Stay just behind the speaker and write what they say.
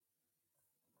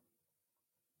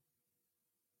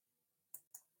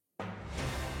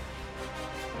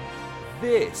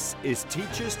This is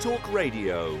Teachers Talk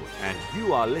Radio, and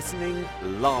you are listening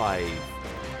live.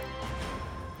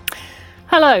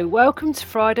 Hello, welcome to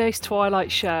Friday's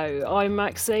Twilight show. I'm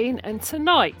Maxine, and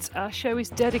tonight our show is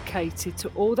dedicated to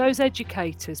all those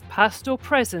educators, past or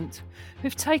present,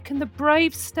 who've taken the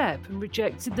brave step and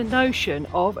rejected the notion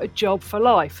of a job for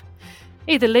life,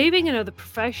 either leaving another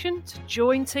profession to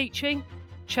join teaching,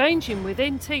 changing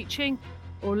within teaching,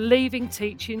 or leaving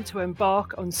teaching to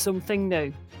embark on something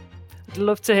new. I'd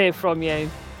love to hear from you.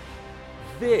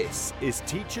 This is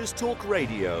Teachers Talk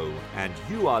Radio, and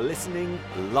you are listening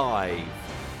live.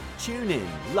 Tune in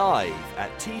live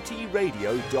at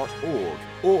ttradio.org,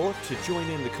 or to join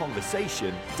in the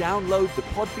conversation, download the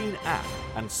Podbean app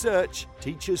and search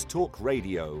Teachers Talk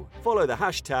Radio. Follow the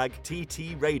hashtag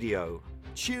TTRadio.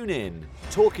 Tune in,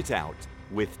 talk it out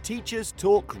with Teachers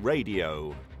Talk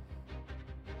Radio.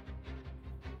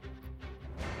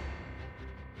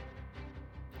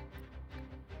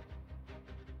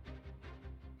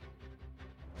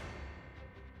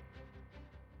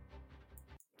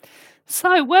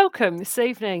 So, welcome this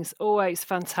evening. It's always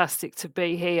fantastic to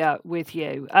be here with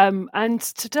you. And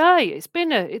today,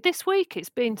 this week, it's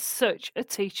been such a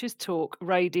Teachers Talk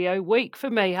Radio week for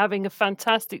me. Having a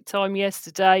fantastic time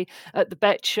yesterday at the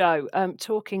Bet Show,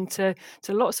 talking to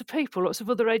lots of people, lots of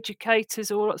other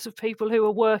educators, or lots of people who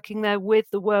are working there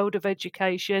with the world of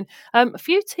education. A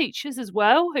few teachers as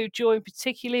well who joined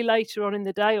particularly later on in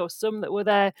the day, or some that were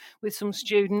there with some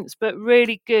students. But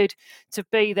really good to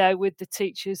be there with the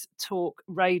Teachers Talk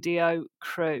Radio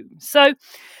crew. So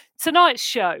tonight's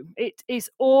show, it is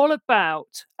all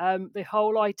about the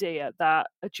whole idea that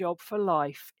a job for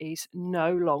life is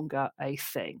no longer a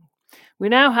thing. We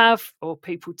now have, or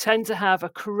people tend to have, a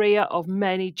career of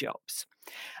many jobs.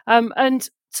 And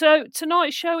so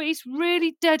tonight's show is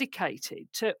really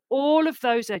dedicated to all of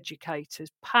those educators,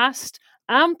 past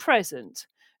and present,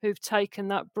 who've taken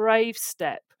that brave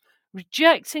step,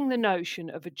 rejecting the notion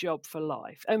of a job for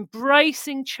life,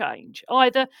 embracing change,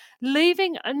 either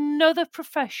leaving another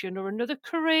profession or another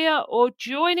career, or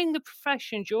joining the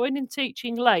profession, joining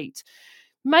teaching late,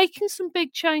 making some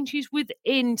big changes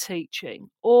within teaching,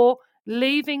 or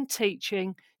leaving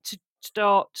teaching to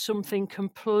start something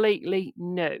completely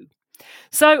new.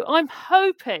 So I'm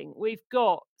hoping we've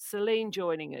got Celine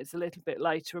joining us a little bit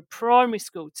later, a primary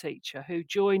school teacher who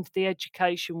joined the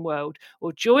education world,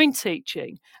 or joined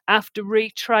teaching after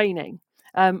retraining,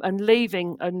 and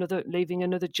leaving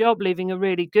another job, leaving a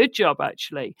really good job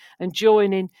actually, and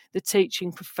joining the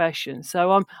teaching profession.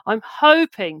 So I'm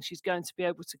hoping she's going to be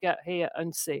able to get here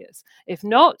and see us. If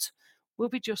not, we'll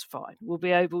be just fine. We'll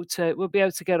be able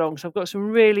to get on. So I've got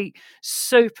some really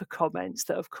super comments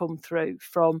that have come through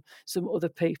from some other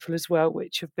people as well,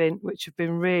 which have been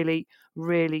really,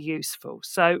 really useful.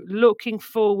 So looking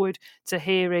forward to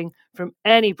hearing from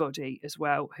anybody as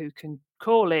well who can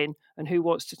call in and who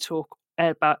wants to talk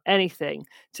about anything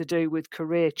to do with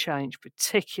career change,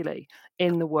 particularly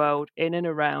in and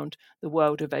around the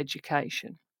world of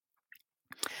education.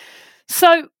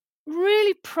 So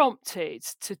really prompted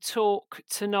to talk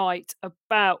tonight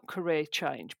about career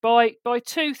change by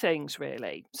two things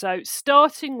really. So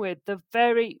starting with the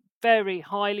very, very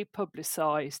highly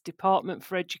publicised Department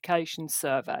for Education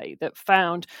survey that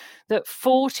found that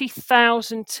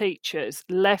 40,000 teachers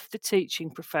left the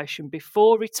teaching profession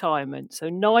before retirement,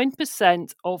 so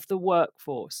 9% of the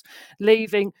workforce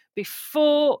leaving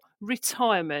before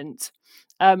retirement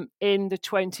in the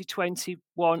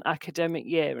 2021 academic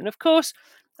year. And of course,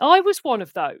 I was one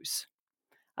of those.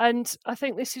 And I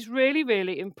think this is really,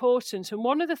 really important. And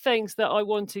one of the things that I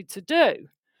wanted to do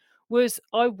was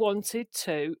I wanted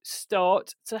to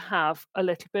start to have a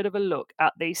little bit of a look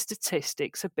at these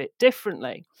statistics a bit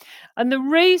differently. And the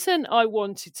reason I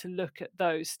wanted to look at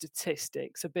those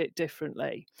statistics a bit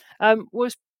differently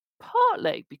was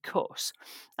partly because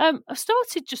I've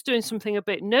started just doing something a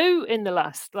bit new in the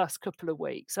last couple of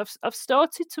weeks. I've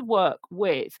started to work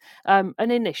with an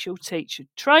initial teacher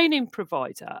training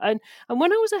provider, and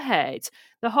when I was ahead,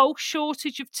 the whole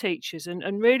shortage of teachers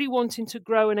and really wanting to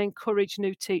grow and encourage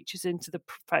new teachers into the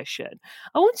profession,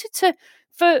 I wanted to,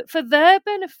 for their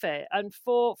benefit and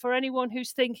for anyone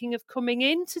who's thinking of coming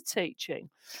into teaching,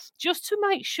 just to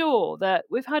make sure that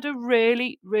we've had a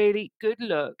really, really good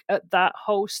look at that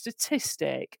whole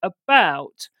statistic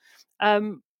about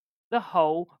the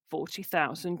whole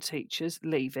 40,000 teachers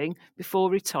leaving before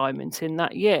retirement in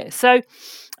that year. So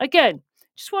again,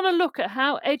 just want to look at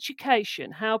how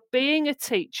education, how being a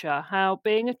teacher, how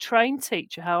being a trained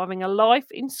teacher, how having a life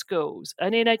in schools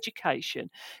and in education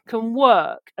can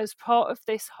work as part of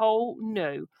this whole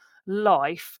new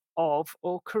life of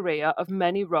or career of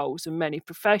many roles and many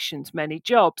professions, many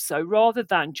jobs. So rather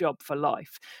than job for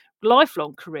life,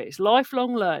 lifelong careers,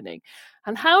 lifelong learning.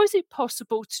 And how is it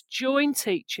possible to join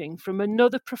teaching from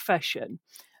another profession?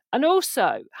 And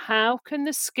also, how can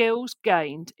the skills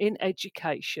gained in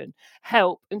education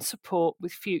help and support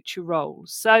with future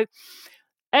roles? So,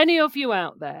 any of you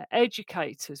out there,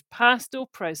 educators, past or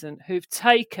present, who've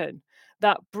taken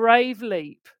that brave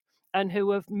leap and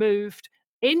who have moved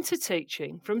into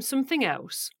teaching from something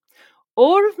else,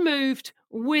 or have moved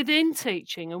within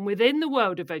teaching and within the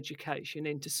world of education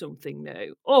into something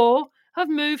new, or have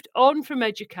moved on from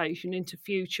education into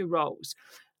future roles.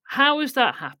 How has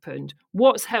that happened?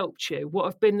 What's helped you? What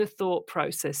have been the thought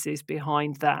processes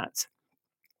behind that?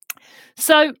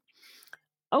 So,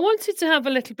 I wanted to have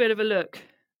a little bit of a look.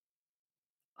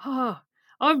 Ah,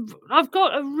 I've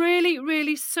got a really,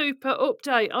 really super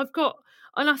update.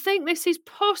 And I think this is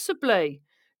possibly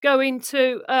going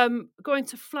to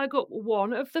flag up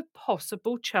one of the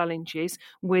possible challenges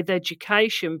with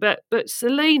education. But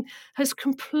Celine has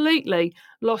completely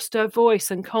lost her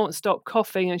voice and can't stop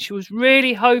coughing, and she was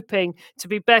really hoping to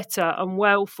be better and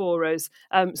well for us.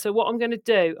 So what I'm going to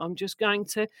do, I'm just going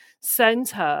to send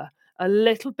her a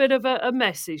little bit of a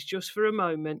message just for a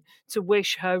moment to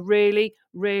wish her really,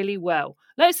 really well.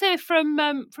 Let's hear from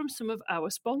some of our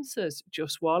sponsors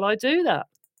just while I do that.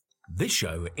 This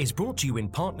show is brought to you in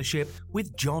partnership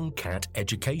with John Catt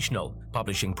Educational,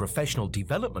 publishing professional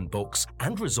development books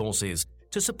and resources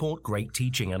to support great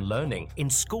teaching and learning in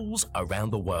schools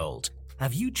around the world.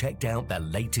 Have you checked out their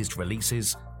latest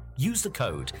releases? Use the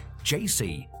code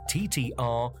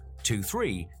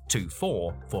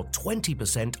JCTTR2324 for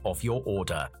 20% off your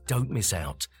order. Don't miss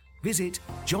out. Visit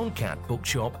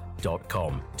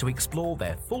johncattbookshop.com to explore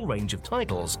their full range of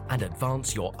titles and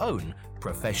advance your own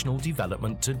professional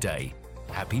development today.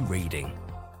 Happy reading.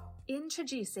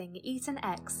 Introducing Eton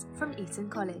X from Eton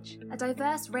College, a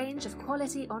diverse range of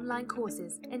quality online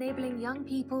courses enabling young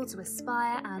people to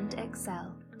aspire and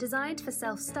excel. Designed for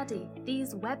self-study,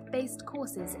 these web-based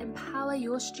courses empower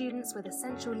your students with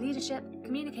essential leadership,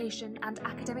 communication, and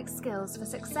academic skills for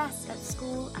success at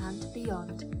school and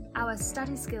beyond. Our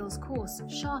Study Skills course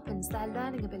sharpens their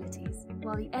learning abilities,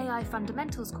 while the AI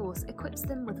Fundamentals course equips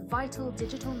them with vital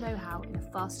digital know-how in a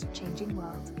fast-changing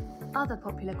world. Other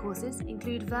popular courses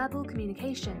include verbal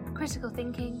communication, critical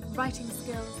thinking, writing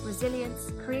skills,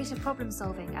 resilience, creative problem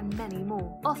solving, and many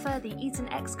more. Offer the Eton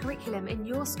X curriculum in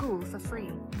your school for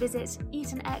free. Visit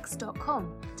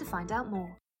etonx.com to find out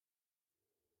more.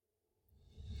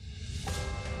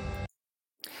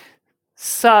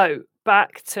 So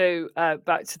back to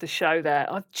the show there.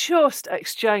 I've just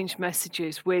exchanged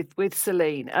messages with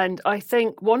Celine, and I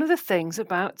think one of the things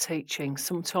about teaching,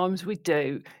 sometimes we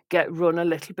do get run a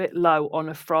little bit low on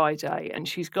a Friday, and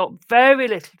she's got very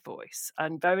little voice,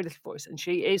 and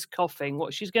she is coughing.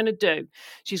 What she's going to do,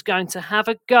 she's going to have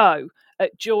a go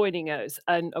at joining us,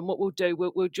 and what we'll do,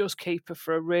 we'll just keep her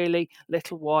for a really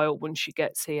little while when she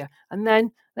gets here, and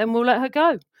then we'll let her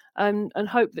go. And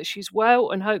hope that she's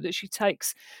well, and hope that she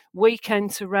takes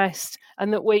weekend to rest,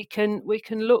 and that we can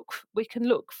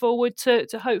look forward to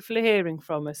hopefully hearing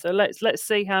from her. So let's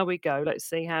see how we go. Let's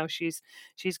see how she's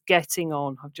getting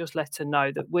on. I've just let her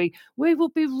know that we will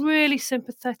be really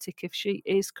sympathetic if she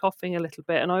is coughing a little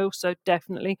bit, and I also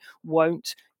definitely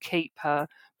won't keep her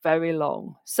very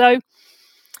long. So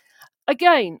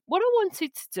again, what I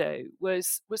wanted to do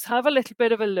was have a little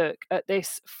bit of a look at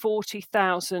this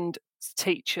 40,000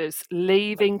 teachers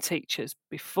leaving teachers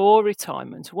before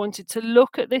retirement. I wanted to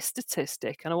look at this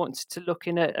statistic, and I wanted to look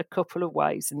in a couple of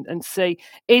ways and see,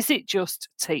 is it just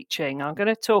teaching? I'm going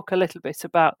to talk a little bit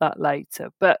about that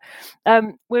later, but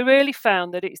we really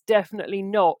found that it's definitely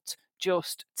not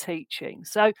just teaching.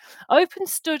 So Open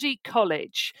Study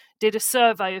College did a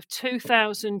survey of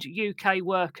 2,000 UK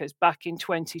workers back in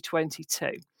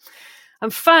 2022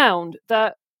 and found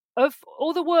that of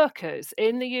all the workers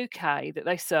in the UK that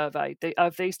they surveyed,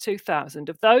 of these 2,000,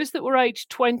 of those that were aged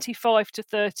 25 to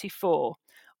 34,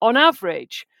 on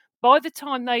average, by the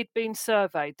time they'd been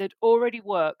surveyed, they'd already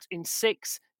worked in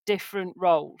 6 different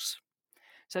roles.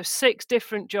 So 6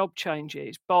 different job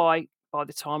changes by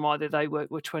the time either they were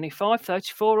 25,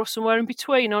 34, or somewhere in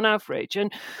between on average.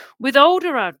 And with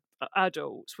older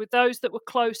adults, with those that were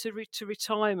closer to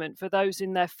retirement, for those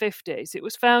in their 50s, it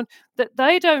was found that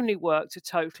they'd only worked a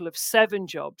total of 7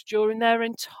 jobs during their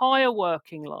entire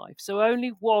working life, so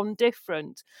only 1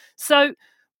 different. So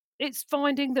it's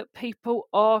finding that people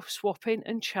are swapping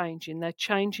and changing. They're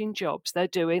changing jobs. They're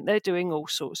doing all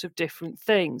sorts of different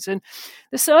things. And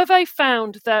the survey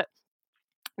found that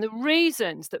the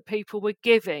reasons that people were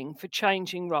giving for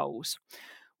changing roles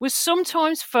was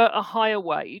sometimes for a higher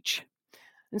wage,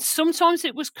 and sometimes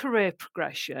it was career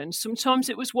progression, sometimes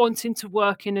it was wanting to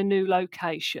work in a new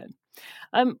location.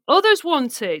 Others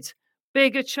wanted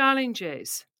bigger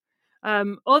challenges.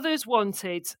 Others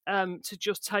wanted to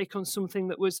just take on something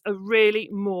that was a really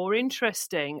more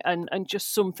interesting and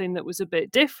just something that was a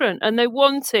bit different. And they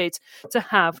wanted to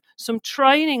have some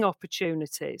training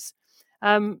opportunities.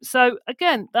 So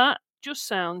again, that just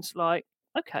sounds like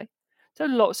okay. So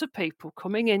lots of people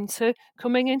coming into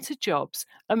jobs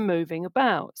and moving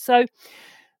about. So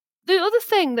the other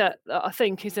thing that I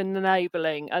think is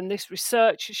enabling, and this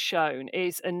research has shown,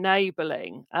 is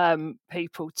enabling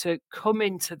people to come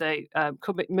into the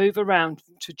move around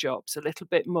to jobs a little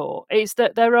bit more. Is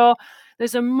that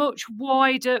there's a much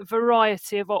wider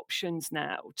variety of options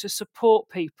now to support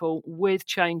people with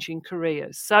changing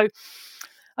careers. So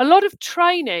a lot of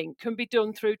training can be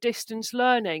done through distance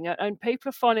learning, and people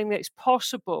are finding that it's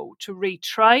possible to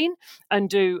retrain and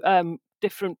do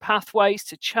different pathways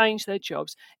to change their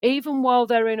jobs, even while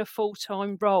they're in a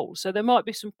full-time role. So there might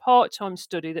be some part-time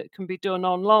study that can be done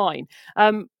online,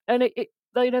 and it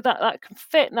that can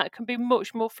fit and that can be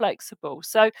much more flexible.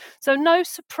 So no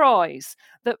surprise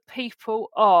that people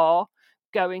are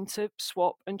going to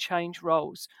swap and change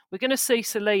roles. We're going to see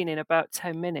Celine in about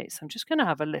 10 minutes. I'm just going to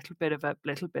have a little bit of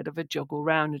a juggle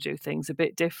round and do things a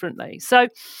bit differently. So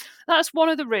that's one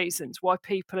of the reasons why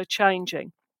people are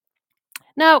changing.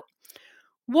 Now,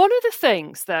 one of the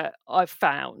things that I've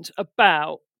found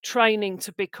about training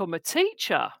to become a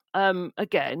teacher,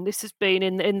 again, this has been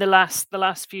in the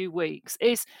last few weeks,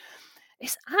 is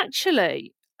it's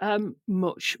actually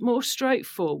much more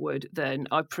straightforward than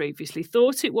I previously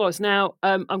thought it was. Now,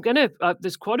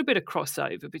 there's quite a bit of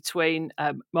crossover between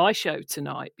my show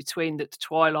tonight, between the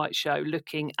Twilight show,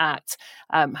 looking at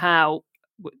how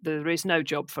there is no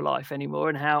job for life anymore,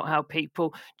 and how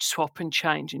people swap and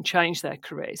change their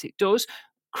careers. It does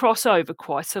cross over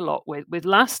quite a lot with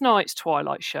last night's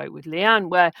Twilight show with Leanne,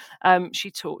 where she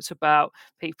talked about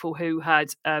people who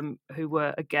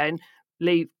were again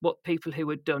leave what people who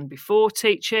had done before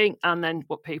teaching and then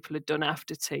what people had done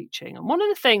after teaching. And one of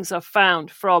the things I've found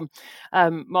from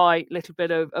my little bit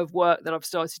of work that I've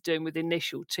started doing with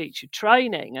initial teacher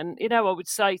training, and I would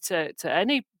say to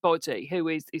anybody who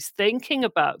is thinking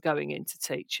about going into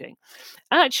teaching,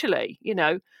 actually,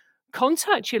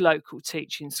 contact your local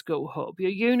teaching school hub,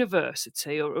 your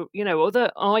university, or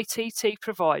other ITT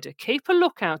provider. Keep a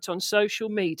lookout on social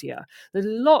media. There's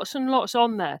lots and lots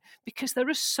on there because there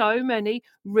are so many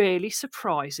really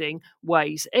surprising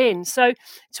ways in. So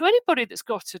to anybody that's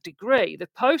got a degree, the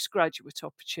postgraduate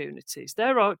opportunities,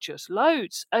 there are just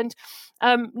loads. And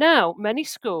now many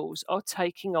schools are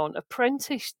taking on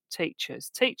apprentice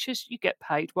teachers. You get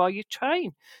paid while you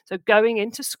train. So going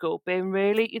into school, being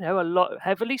really, a lot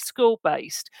heavily school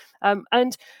based.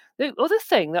 And the other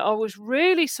thing that I was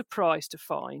really surprised to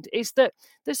find is that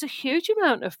there's a huge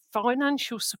amount of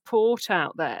financial support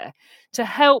out there to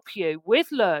help you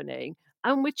with learning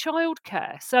and with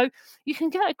childcare. So you can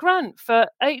get a grant for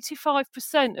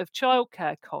 85% of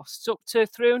childcare costs, up to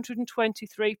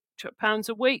 £323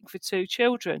 a week for 2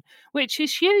 children, which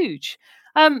is huge.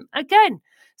 Again,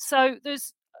 so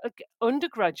there's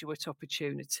undergraduate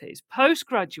opportunities,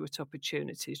 postgraduate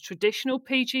opportunities, traditional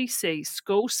PGCs,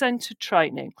 school-centred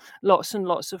training, lots and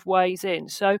lots of ways in.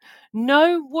 So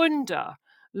no wonder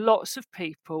lots of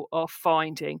people are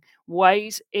finding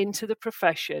ways into the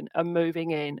profession and moving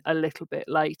in a little bit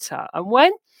later. And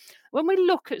when we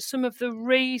look at some of the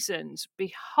reasons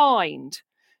behind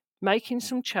making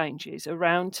some changes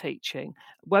around teaching,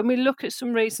 when we look at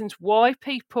some reasons why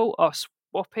people are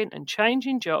swapping and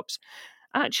changing jobs,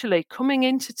 actually coming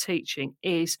into teaching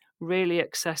is really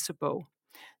accessible.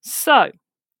 So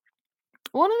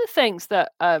one of the things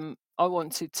that I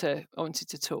wanted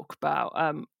to talk about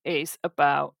is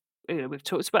about, we've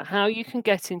talked about how you can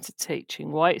get into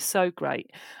teaching, why it's so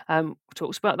great. We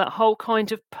talked about that whole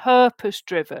kind of purpose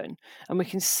driven, and we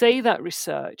can see that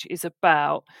research is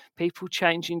about people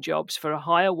changing jobs for a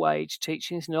higher wage.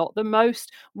 Teaching is not the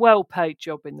most well paid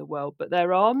job in the world, but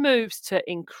there are moves to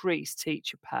increase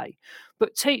teacher pay.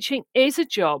 But teaching is a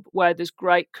job where there's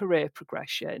great career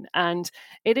progression, and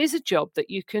it is a job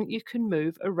that you can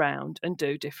move around and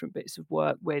do different bits of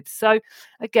work with. So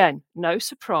again, no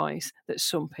surprise that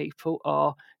some people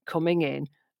are coming in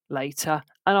later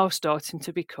and are starting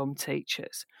to become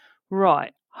teachers.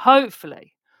 Right,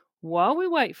 hopefully, while we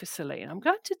wait for Celine, I'm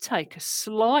going to take a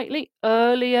slightly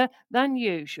earlier than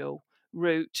usual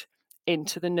route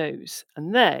into the news,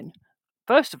 and then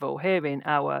first of all hearing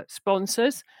our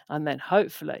sponsors, and then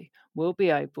hopefully we'll be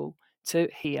able to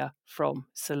hear from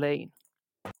Celine.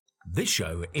 This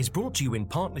show is brought to you in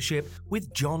partnership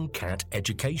with John Catt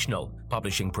Educational,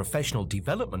 publishing professional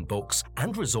development books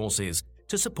and resources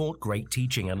to support great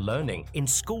teaching and learning in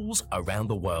schools around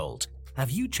the world.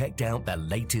 Have you checked out their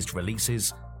latest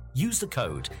releases? Use the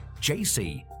code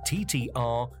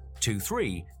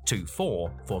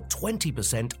JCTTR2324 for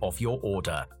 20% off your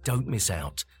order. Don't miss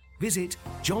out. Visit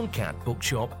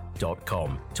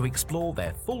johncattbookshop.com to explore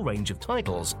their full range of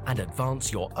titles and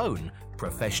advance your own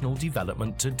professional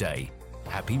development today.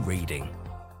 Happy reading.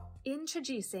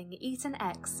 Introducing Eton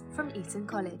X from Eton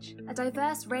College, a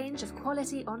diverse range of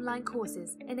quality online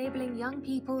courses enabling young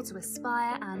people to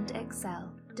aspire and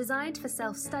excel. Designed for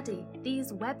self-study,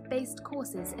 these web-based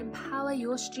courses empower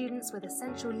your students with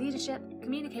essential leadership,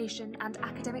 communication, and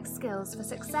academic skills for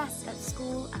success at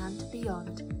school and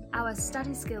beyond. Our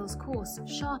Study Skills course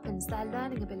sharpens their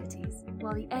learning abilities,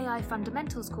 while the AI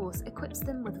Fundamentals course equips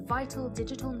them with vital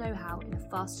digital know-how in a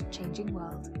fast-changing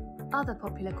world. Other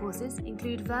popular courses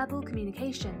include verbal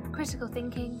communication, critical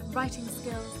thinking, writing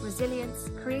skills, resilience,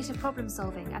 creative problem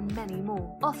solving, and many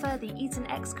more. Offer the Eton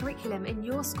X curriculum in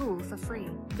your school for free.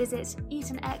 Visit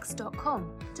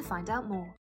etonx.com to find out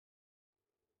more.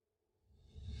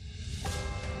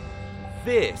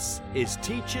 This is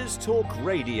Teachers Talk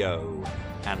Radio,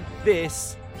 and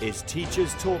this is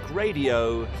Teachers Talk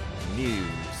Radio News.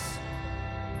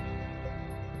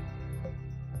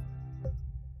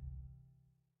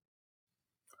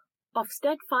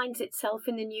 Ofsted finds itself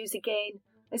in the news again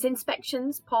as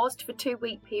inspections, paused for a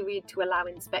 2-week period to allow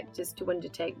inspectors to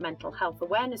undertake mental health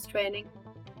awareness training,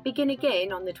 begin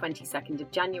again on the 22nd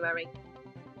of January.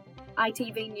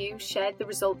 ITV News shared the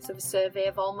results of a survey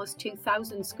of almost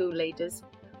 2,000 school leaders,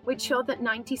 which showed that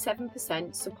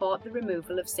 97% support the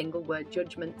removal of single-word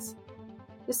judgments.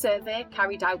 The survey,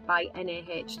 carried out by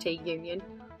NAHT Union,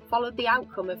 followed the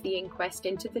outcome of the inquest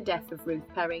into the death of Ruth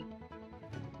Perry.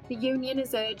 The union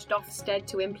has urged Ofsted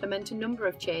to implement a number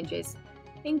of changes,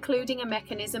 including a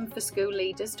mechanism for school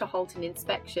leaders to halt an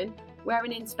inspection where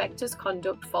an inspector's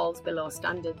conduct falls below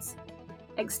standards,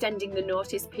 extending the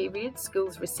notice period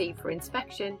schools receive for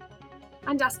inspection,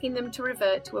 and asking them to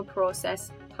revert to a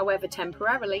process, however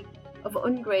temporarily, of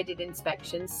ungraded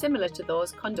inspections similar to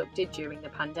those conducted during the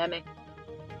pandemic.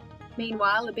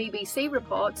 Meanwhile, the BBC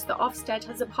reports that Ofsted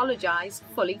has apologised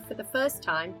fully for the first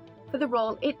time for the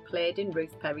role it played in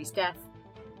Ruth Perry's death.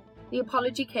 The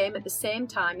apology came at the same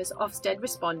time as Ofsted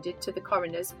responded to the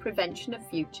coroner's Prevention of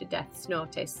Future Deaths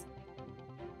notice.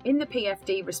 In the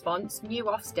PFD response, new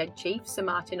Ofsted chief Sir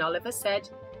Martin Oliver said,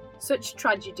 "Such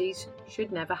tragedies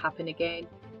should never happen again,"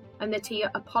 and that he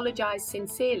apologised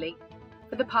sincerely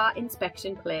for the part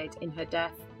inspection played in her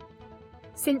death.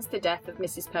 Since the death of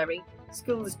Mrs Perry,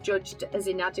 schools judged as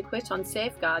inadequate on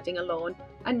safeguarding alone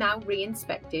are now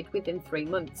re-inspected within 3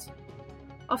 months.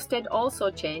 Ofsted also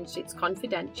changed its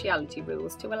confidentiality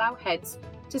rules to allow heads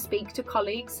to speak to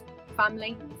colleagues,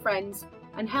 family, friends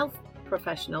and health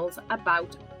professionals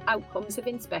about outcomes of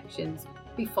inspections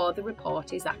before the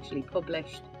report is actually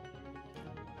published.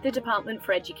 The Department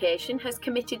for Education has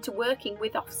committed to working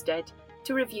with Ofsted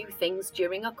to review things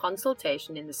during a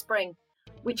consultation in the spring,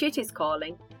 which it is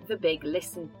calling the Big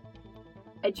Listen.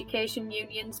 Education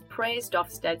unions praised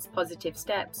Ofsted's positive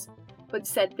steps, but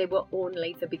said they were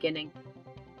only the beginning.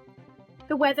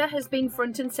 The weather has been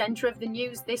front and centre of the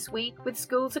news this week, with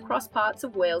schools across parts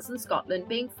of Wales and Scotland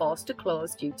being forced to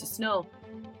close due to snow.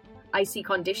 Icy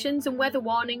conditions and weather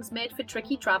warnings made for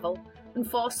tricky travel and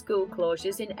forced school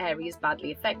closures in areas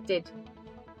badly affected.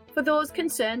 For those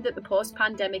concerned that the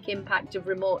post-pandemic impact of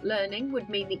remote learning would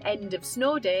mean the end of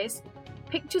snow days,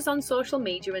 pictures on social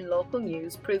media and local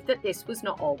news proved that this was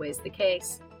not always the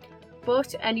case.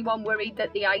 But anyone worried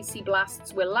that the icy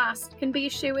blasts will last can be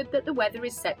assured that the weather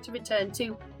is set to return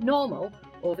to normal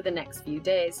over the next few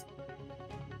days.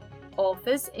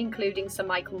 Authors, including Sir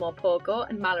Michael Morpurgo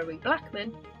and Mallory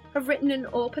Blackman, have written an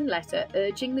open letter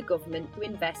urging the government to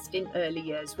invest in early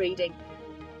years reading.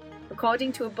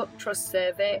 According to a book trust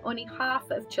survey, only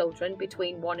half of children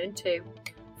between 1 and 2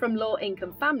 from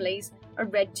low-income families are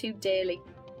read to daily,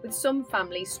 with some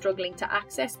families struggling to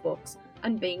access books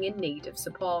and being in need of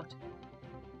support.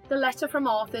 The letter from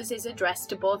authors is addressed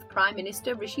to both Prime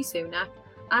Minister Rishi Sunak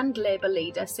and Labour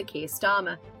leader Sir Keir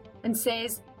Starmer, and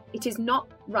says it is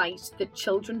not right that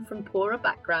children from poorer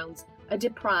backgrounds are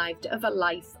deprived of a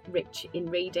life rich in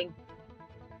reading.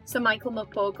 Sir Michael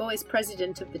Morpurgo is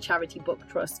president of the Charity Book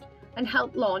Trust and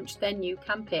helped launch their new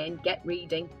campaign Get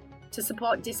Reading to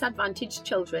support disadvantaged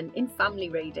children in family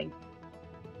reading.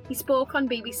 He spoke on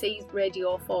BBC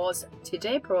Radio 4's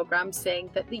Today programme, saying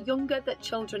that the younger that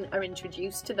children are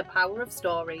introduced to the power of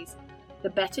stories, the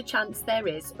better chance there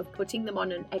is of putting them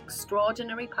on an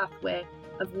extraordinary pathway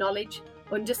of knowledge,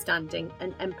 understanding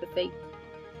and empathy.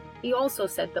 He also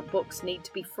said that books need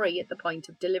to be free at the point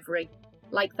of delivery,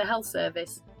 like the health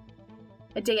service.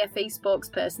 A DFE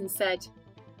spokesperson said,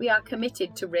 "We are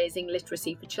committed to raising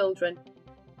literacy for children,"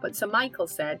 but Sir Michael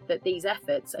said that these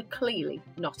efforts are clearly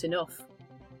not enough.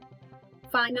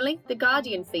 Finally, The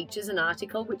Guardian features an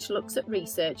article which looks at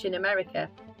research in America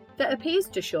that appears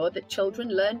to show that children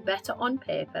learn better on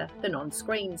paper than on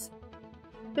screens.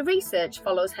 The research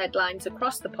follows headlines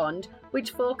across the pond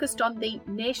which focused on the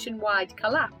nationwide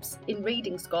collapse in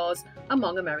reading scores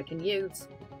among American youths,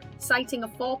 citing a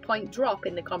 4-point drop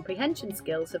in the comprehension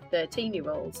skills of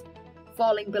 13-year-olds,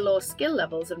 falling below skill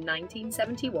levels of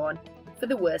 1971 for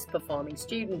the worst performing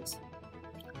students.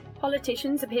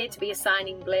 Politicians appear to be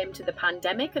assigning blame to the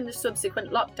pandemic and the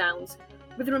subsequent lockdowns,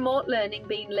 with remote learning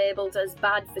being labelled as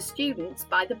bad for students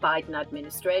by the Biden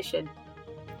administration.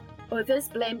 Others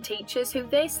blame teachers who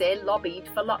they say lobbied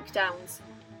for lockdowns.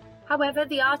 However,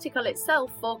 the article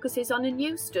itself focuses on a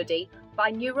new study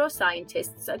by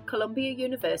neuroscientists at Columbia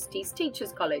University's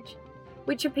Teachers College,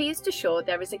 which appears to show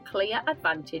there is a clear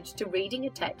advantage to reading a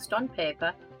text on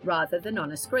paper rather than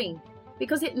on a screen,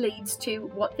 because it leads to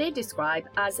what they describe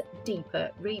as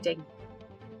deeper reading.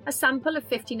 A sample of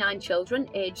 59 children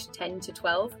aged 10 to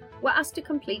 12 were asked to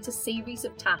complete a series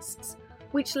of tasks,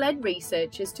 which led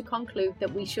researchers to conclude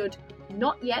that we should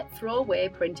not yet throw away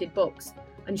printed books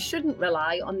and shouldn't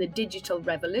rely on the digital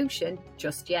revolution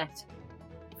just yet.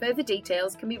 Further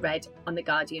details can be read on the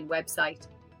Guardian website.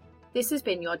 This has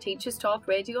been your Teachers Talk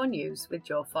Radio News with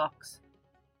Jo Fox.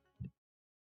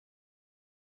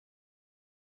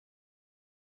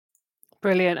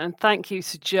 Brilliant, and thank you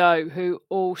to Jo, who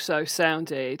also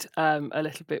sounded a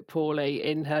little bit poorly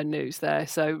in her news there.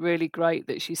 So really great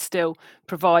that she still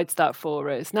provides that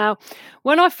for us. Now,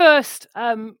 when I first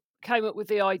came up with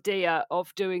the idea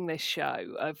of doing this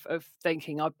show, of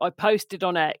thinking, I posted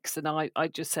on X and I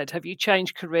just said, have you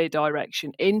changed career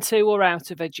direction into or out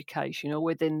of education or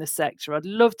within the sector? I'd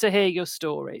love to hear your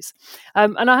stories.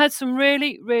 And I had some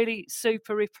really, really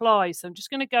super replies. So I'm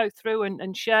just going to go through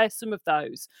and share some of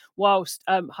those whilst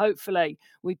hopefully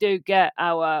we do get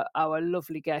our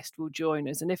lovely guest will join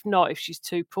us. And if not, if she's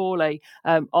too poorly,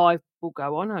 I will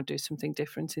go on. I'll do something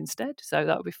different instead. So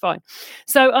that'll be fine.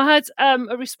 So I had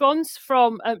a response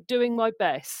from Doing My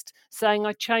Best saying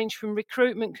I changed from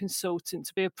recruitment consultant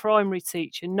to be a primary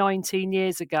teacher 19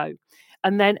 years ago.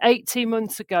 And then 18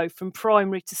 months ago from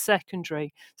primary to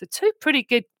secondary. So two pretty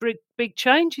good big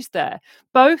changes there.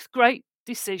 Both great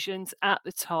decisions at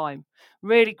the time.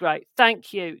 Really great.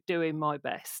 Thank you, Doing My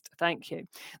Best. Thank you.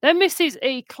 Then Mrs.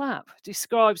 E. Clapp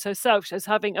describes herself as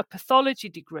having a pathology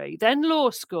degree, then law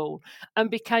school,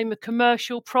 and became a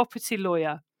commercial property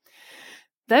lawyer.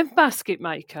 Then basket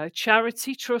maker,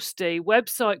 charity trustee,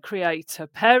 website creator,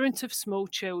 parent of small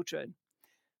children.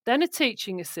 Then a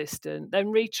teaching assistant, then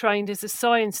retrained as a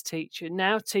science teacher,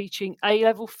 now teaching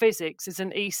A-level physics as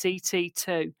an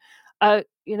ECT2.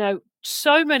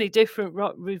 So many different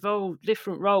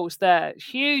roles there,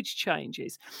 huge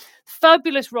changes.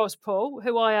 Fabulous Ros Paul,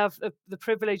 who I have the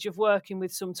privilege of working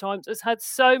with sometimes, has had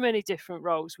so many different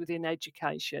roles within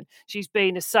education. She's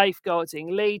been a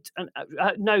safeguarding lead and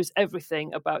knows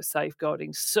everything about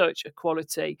safeguarding, such a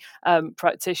quality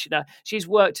practitioner. She's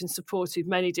worked and supported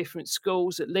many different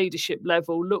schools at leadership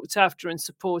level, looked after and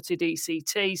supported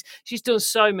ECTs. She's done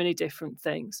so many different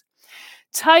things.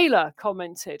 Taylor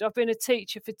commented, I've been a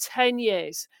teacher for 10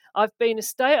 years. I've been a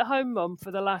stay-at-home mum for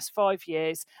the last 5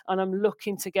 years, and I'm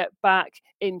looking to get back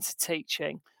into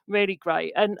teaching. Really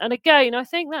great. And again, I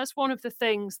think that's one of the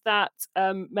things that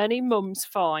many mums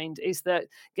find is that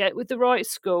get with the right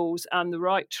schools and the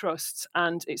right trusts,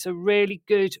 and it's a really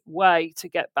good way to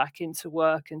get back into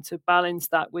work and to balance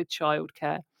that with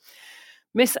childcare.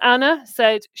 Miss Anna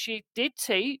said she did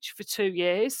teach for 2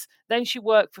 years, then she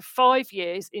worked for 5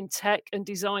 years in tech and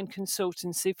design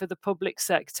consultancy for the public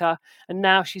sector, and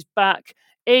now she's back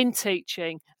in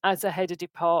teaching as a head of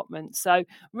department. So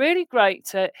really great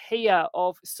to hear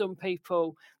of some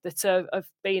people that have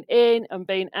been in and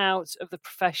been out of the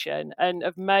profession and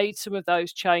have made some of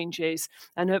those changes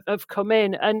and have come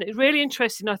in. And really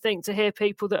interesting, I think, to hear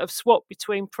people that have swapped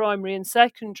between primary and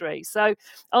secondary. So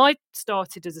I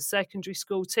started as a secondary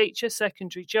school teacher,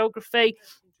 secondary geography.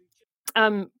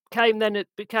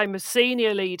 became a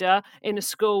senior leader in a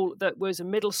school that was a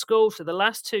middle school, so the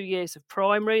last 2 years of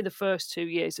primary, the first 2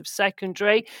 years of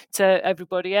secondary. To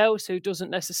everybody else who doesn't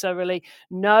necessarily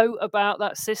know about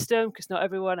that system, because not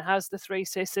everyone has the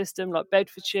 3C system like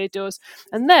Bedfordshire does.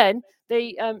 And then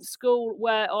the school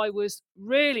where I was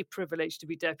really privileged to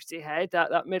be deputy head,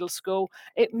 that middle school,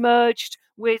 it merged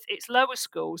with its lower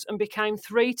schools and became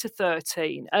 3 to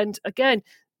 13. And again,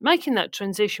 making that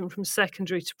transition from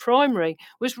secondary to primary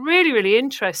was really, really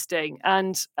interesting.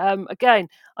 And again,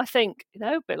 I think,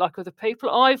 a bit like other people,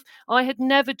 I had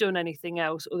never done anything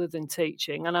else other than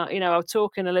teaching. And I'll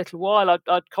talk in a little while.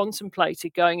 I'd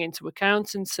contemplated going into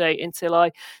accountancy until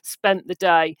I spent the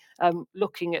day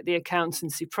looking at the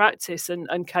accountancy practice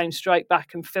and came straight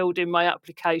back and filled in my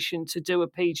application to do a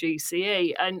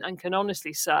PGCE, and can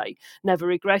honestly say never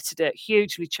regretted it.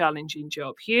 Hugely challenging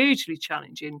job, hugely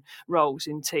challenging roles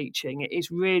in teaching. It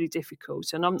is really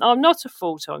difficult, and I'm not a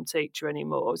full-time teacher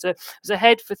anymore. I was a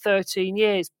head for 13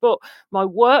 years, but my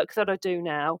work that I do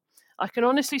now, I can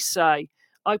honestly say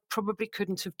I probably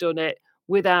couldn't have done it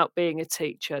without being a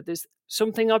teacher. There's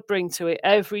something I bring to it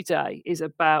every day is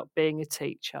about being a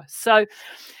teacher. So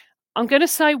I'm going to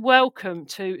say welcome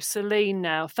to Celine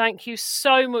now. Thank you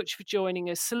so much for joining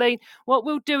us. Celine, what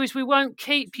we'll do is we won't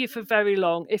keep you for very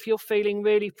long if you're feeling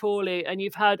really poorly and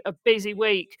you've had a busy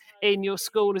week in your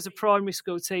school as a primary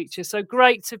school teacher. So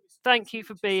great to thank you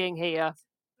for being here. That's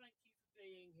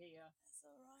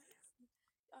all right.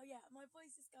 Oh yeah, my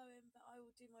voice is going, but I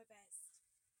will do my best.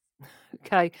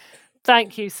 Okay.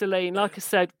 Thank you, Celine. Like I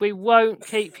said, we won't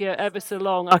keep you ever so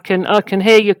long. I can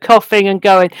hear you coughing and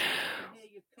going.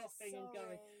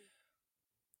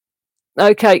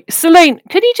 Okay, Celine,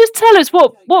 can you just tell us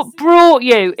what brought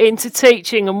you into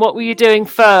teaching and what were you doing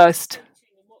first?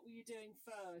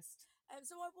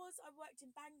 So I worked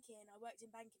in banking. I worked in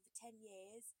banking for 10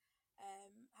 years.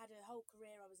 Had a whole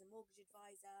career. I was a mortgage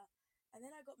advisor, and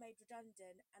then I got made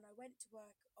redundant, and I went to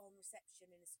work on reception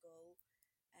in a school,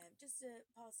 just to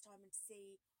pass time and to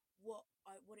see what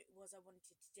it was I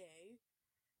wanted to do.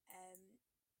 And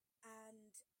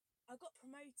I got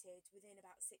promoted within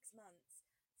about 6 months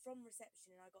from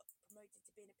reception, and I got promoted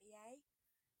to being a PA.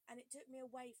 And it took me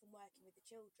away from working with the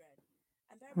children.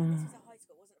 And bear in mind, this was a high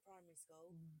school, it wasn't a primary school.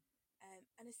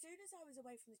 And as soon as I was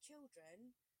away from the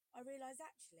children, I realised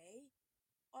actually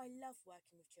I love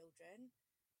working with children,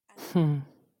 and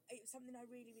it was something I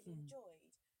really, really enjoyed.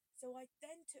 So I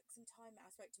then took some time out.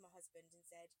 I spoke to my husband and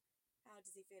said, how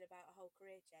does he feel about a whole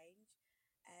career change?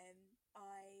 I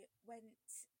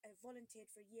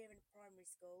volunteered for a year in a primary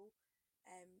school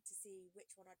to see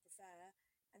which one I'd prefer,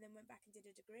 and then went back and did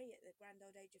a degree at the grand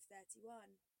old age of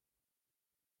 31.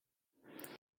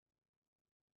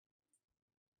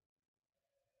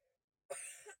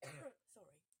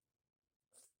 Sorry.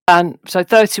 And so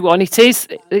 31,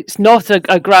 it's not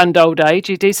a grand old age.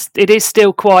 It is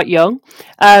still quite young.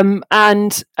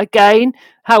 And again,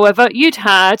 however, you'd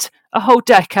had a whole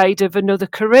decade of another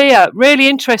career. Really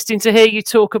interesting to hear you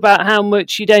talk about how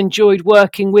much you'd enjoyed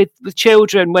working with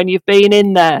children when you've been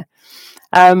in there.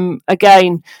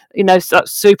 Again,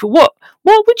 that's super. What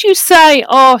would you say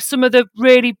are some of the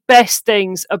really best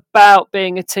things about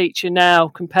being a teacher now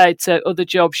compared to other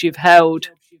jobs you've held?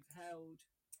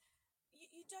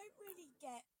 You don't really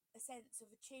get a sense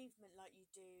of achievement like you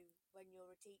do when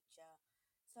you're a teacher.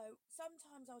 So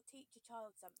sometimes I'll teach a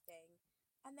child something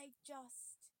and they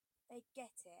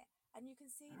get it, and you can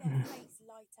see their face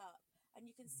light up, and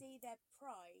you can see their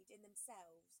pride in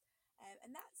themselves.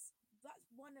 And that's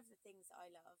one of the things that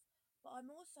I love. But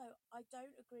I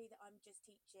don't agree that I'm just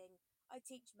teaching. I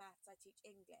teach maths, I teach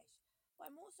English,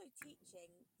 but I'm also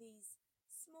teaching these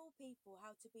small people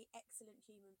how to be excellent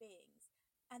human beings,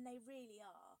 and they really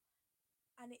are.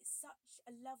 And it's such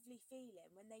a lovely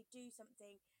feeling when they do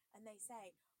something and they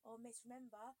say, "Oh, Miss,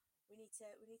 remember, we need to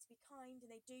be kind,"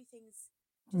 and they do things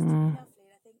just to be lovely.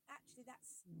 And I think actually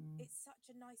it's such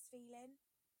a nice feeling.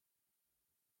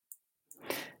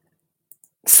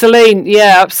 Celine,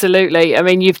 yeah, absolutely. I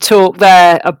mean, you've talked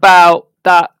there about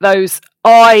those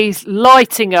eyes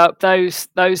lighting up, those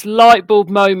light bulb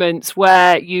moments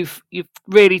where you've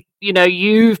really,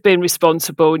 you've been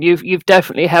responsible, and you've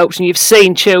definitely helped, and you've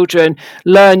seen children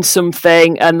learn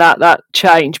something and that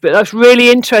change. But that's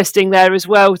really interesting there as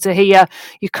well to hear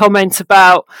your comment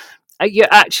about you're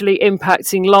actually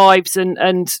impacting lives, and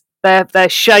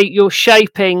you're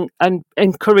shaping and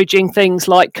encouraging things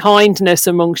like kindness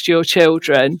amongst your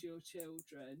children.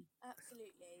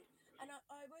 Absolutely. And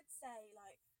I would say,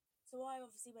 so I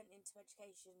obviously went into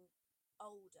education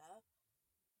older,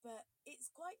 but it's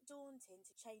quite daunting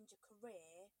to change a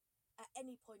career at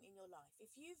any point in your life. If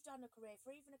you've done a career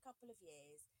for even a couple of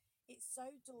years, it's so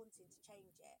daunting to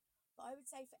change it. But I would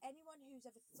say for anyone who's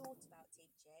ever thought about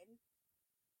teaching,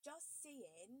 just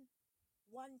seeing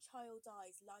one child's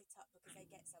eyes light up because they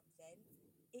get something,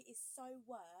 it is so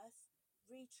worth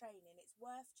retraining. It's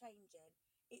worth changing.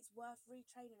 It's worth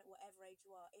retraining at whatever age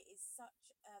you are. It is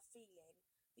such a feeling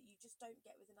that you just don't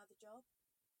get with another job.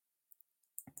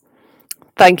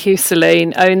 Thank you,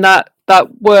 Celine. I mean, that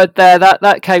word there,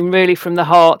 that came really from the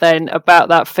heart then, about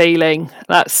that feeling.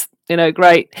 That's,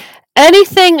 great.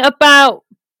 Anything about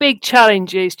big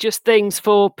challenges, just things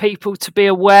for people to be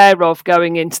aware of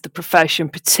going into the profession,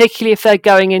 particularly if they're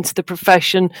going into the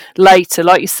profession later?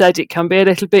 Like you said, it can be a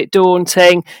little bit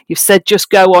daunting. You've said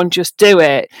just go on, just do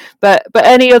it. But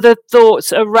any other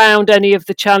thoughts around any of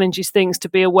the challenges, things to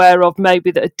be aware of,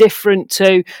 maybe that are different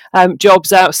to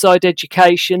jobs outside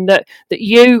education that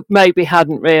you maybe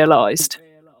hadn't realised?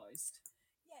 Yeah,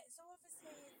 so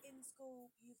obviously in school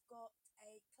you've got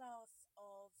a class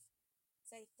of,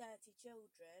 say, 30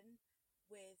 children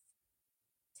with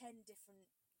 10 different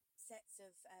sets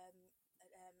of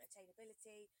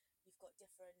attainability. You've got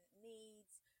different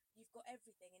needs. You've got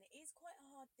everything, and it is quite a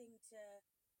hard thing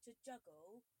to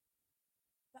juggle.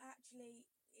 But actually,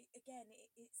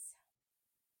 it's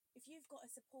if you've got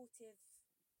a supportive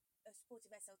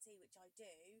SLT, which I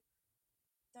do,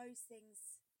 those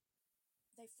things,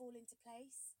 they fall into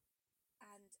place.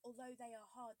 And although they are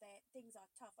hard, things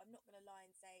are tough. I'm not going to lie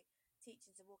and say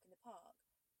teaching's a walk in the park,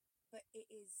 but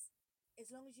it is.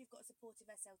 As long as you've got a supportive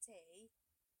SLT,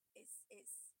 it's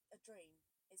a dream.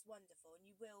 It's wonderful, and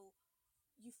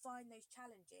you find those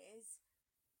challenges,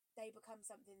 they become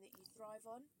something that you thrive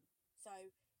on.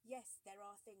 So yes, there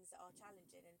are things that are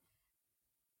challenging, and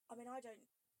I mean, I don't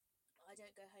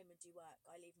go home and do work.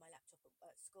 I leave my laptop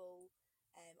at school.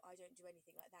 I don't do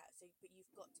anything like that. So, but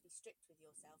you've got to be strict with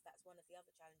yourself. That's one of the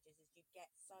other challenges, is you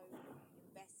get so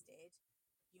invested,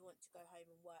 you want to go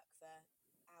home and work for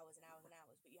hours and hours and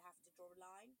hours, but you have to draw a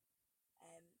line.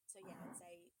 So yeah, I'd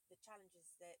say the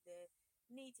challenges, the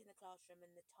needs in the classroom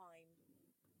and the time,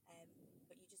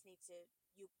 but you just need to,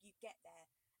 you get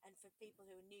there. And for people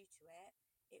who are new to it,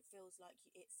 it feels like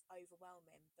it's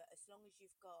overwhelming. But as long as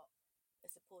you've got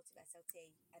a supportive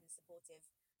SLT and supportive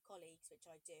colleagues, which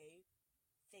I do,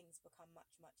 things become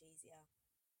much, much easier.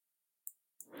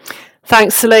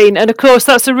 Thanks, Celine. And of course,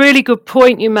 that's a really good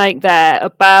point you make there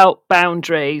about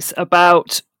boundaries,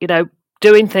 about,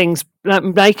 doing things,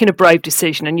 making a brave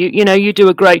decision. And you do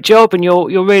a great job, and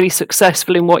you're really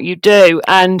successful in what you do,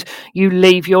 and you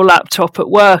leave your laptop at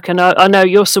work. And I know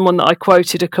you're someone that I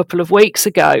quoted a couple of weeks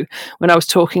ago when I was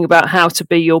talking about how to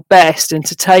be your best and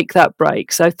to take that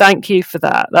break. So thank you for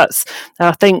that. That's,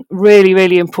 I think, really,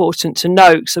 really important to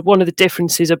note. So one of the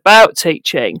differences about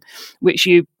teaching, which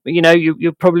you'll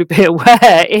probably be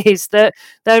aware, is that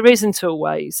there isn't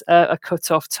always a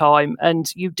cut-off time,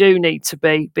 and you do need to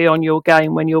be on your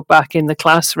game when you're back in the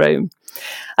classroom.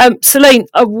 Celine,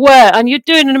 aware, and you're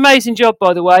doing an amazing job,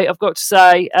 by the way, I've got to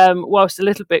say, whilst a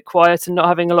little bit quiet and not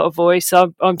having a lot of voice,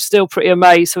 I'm still pretty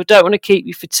amazed, so I don't want to keep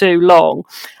you for too long.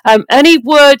 Any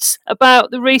words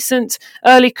about the recent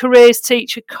Early Careers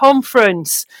Teacher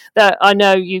Conference that I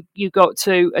know you got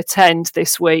to attend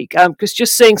this week? Because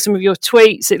just seeing some of your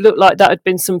tweets, it looked like that had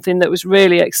been something that was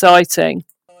really exciting.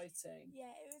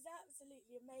 Yeah, it was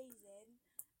absolutely amazing.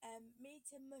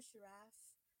 Meeting Musharraf,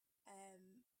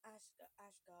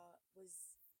 Ashgar,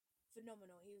 was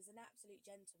phenomenal. He was an absolute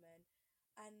gentleman,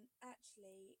 and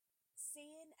actually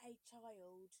seeing a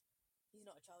child, he's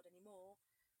not a child anymore,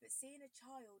 but seeing a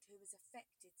child who was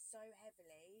affected so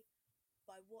heavily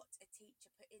by what a teacher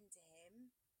put into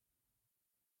him,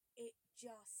 it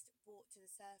just brought to the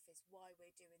surface why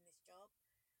we're doing this job.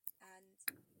 And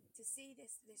to see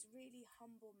this really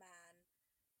humble man,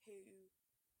 who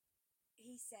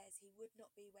he says he would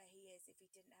not be where he is if he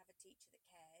didn't have a teacher that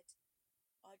cared.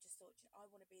 I just thought, I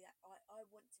want to be that. I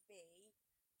want to be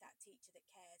that teacher that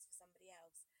cares for somebody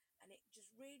else. And it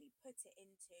just really put it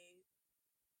into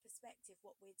perspective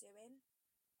what we're doing,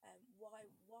 why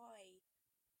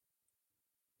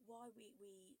we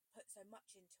put so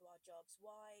much into our jobs,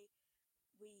 why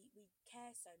we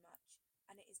care so much.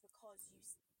 And it is because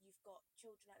you've got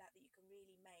children like that you can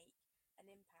really make an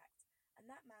impact. And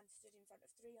that man stood in front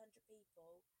of 300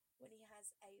 people when he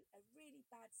has a really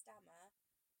bad stammer.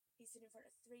 He stood in front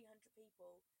of 300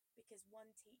 people because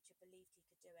one teacher believed he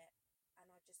could do it. And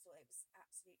I just thought it was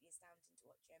absolutely astounding to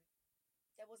watch him.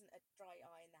 There wasn't a dry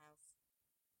eye in the house.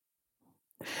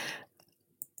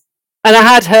 And I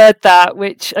had heard that,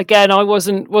 which again I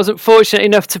wasn't fortunate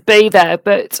enough to be there,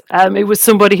 but it was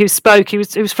somebody who spoke. He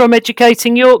was from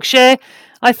Educating Yorkshire,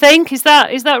 I think. Is that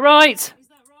right?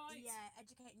 Yeah,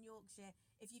 Educating Yorkshire.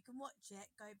 If you can watch it,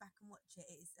 go back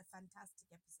it. It's a fantastic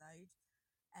episode.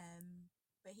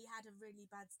 But he had a really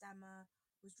bad stammer,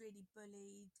 was really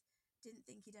bullied, didn't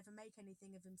think he'd ever make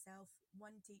anything of himself.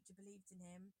 One teacher believed in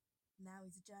him. Now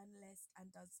he's a journalist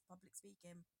and does public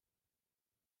speaking.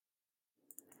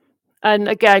 And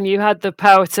again, you had the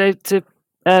power to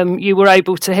you were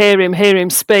able to hear him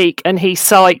speak, and he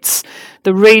cites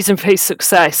the reason for his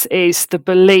success is the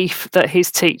belief that his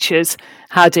teachers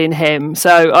had in him.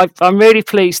 So I'm really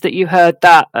pleased that you heard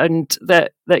that, and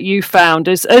that you found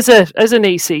as an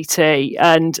ECT,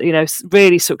 and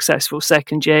really successful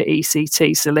second year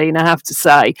ECT, Celine, I have to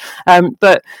say.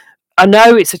 But I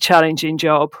know it's a challenging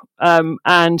job,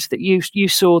 and that you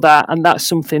saw that, and that's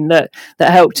something that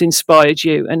helped inspired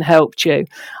you and helped you.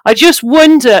 I just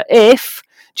wonder if,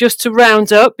 just to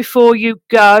round up before you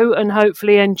go and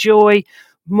hopefully enjoy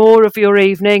more of your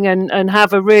evening and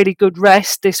have a really good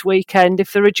rest this weekend,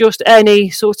 if there are just any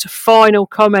sort of final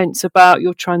comments about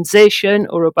your transition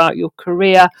or about your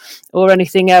career or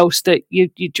anything else that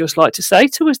you'd just like to say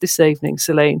to us this evening,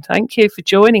 Celine. Thank you for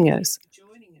joining us.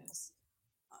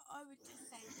 I would just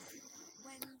say that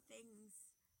when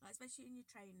things, especially in your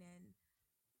training,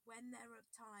 when there are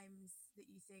times that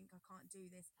you think I can't do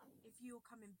this, if you're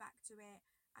coming back to it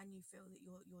and you feel that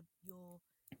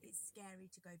it's scary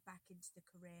to go back into the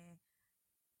career,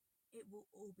 it will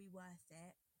all be worth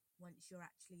it once you're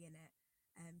actually in it.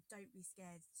 Don't be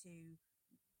scared to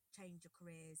change your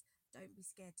careers. Don't be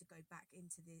scared to go back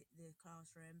into the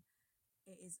classroom.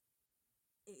 It is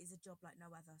a job like no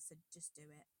other, so just do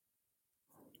it.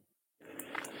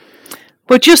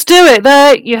 Well, just do it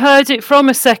there. You heard it from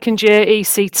a second year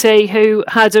ECT who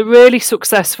had a really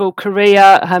successful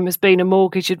career, has been a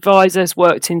mortgage advisor, has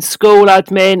worked in school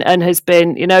admin, and has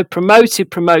been, promoted,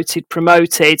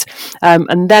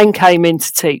 and then came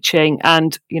into teaching,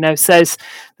 and, says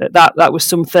that was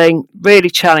something really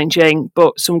challenging,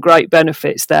 but some great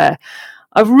benefits there.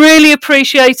 I've really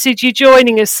appreciated you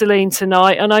joining us, Celine,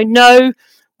 tonight, and I know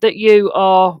that you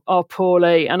are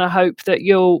poorly, and I hope that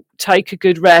you'll take a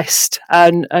good rest,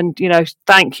 and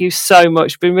thank you so much.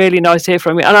 It's been really nice to hear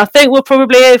from you, and I think we'll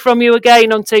probably hear from you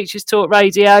again on Teachers Talk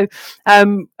Radio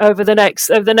over the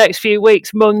next few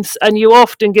weeks, months, and you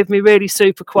often give me really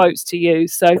super quotes to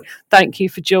use, so thank you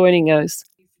for joining us.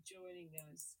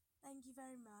 Thank you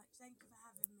very much. Thank you for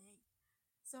having me.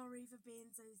 Sorry for being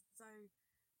so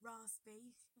raspy.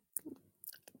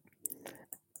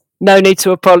 No need to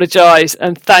apologise,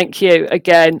 and thank you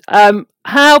again.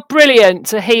 How brilliant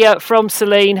to hear from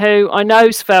Celine, who I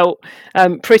know's felt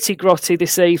pretty grotty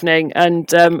this evening,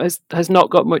 and has not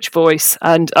got much voice.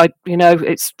 And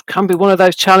it can be one of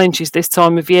those challenges this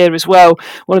time of year as well.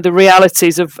 One of the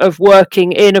realities of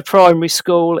working in a primary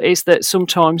school is that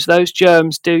sometimes those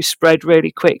germs do spread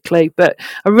really quickly. But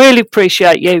I really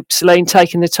appreciate you, Celine,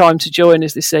 taking the time to join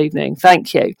us this evening.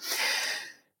 Thank you.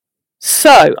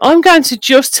 So I'm going to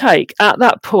just take at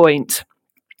that point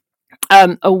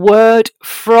a word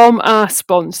from our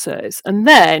sponsors, and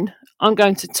then I'm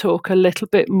going to talk a little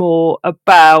bit more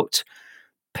about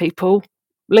people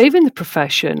leaving the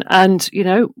profession, and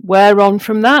where on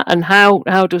from that, and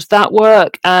how does that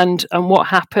work, and what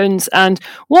happens, and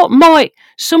what might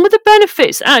some of the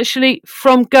benefits actually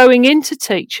from going into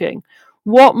teaching,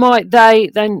 what might they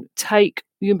then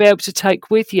you'll be able to take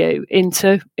with you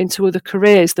into other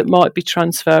careers that might be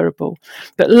transferable.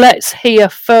 But let's hear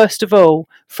first of all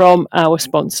from our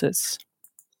sponsors.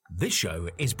 This show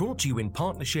is brought to you in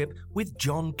partnership with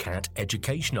John Catt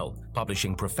Educational,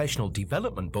 publishing professional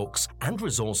development books and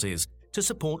resources to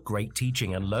support great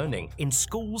teaching and learning in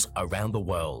schools around the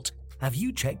world. Have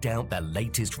you checked out their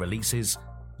latest releases?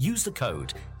 Use the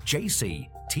code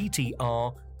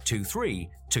JCTTR2324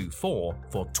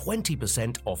 for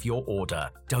 20% off your order.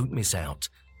 Don't miss out.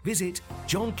 Visit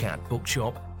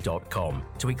johncattbookshop.com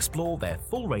to explore their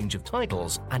full range of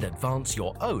titles and advance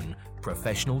your own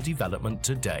professional development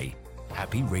today.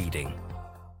 Happy reading.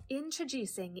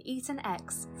 Introducing Eton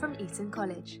X from Eton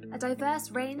College, a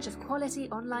diverse range of quality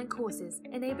online courses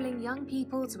enabling young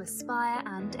people to aspire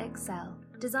and excel.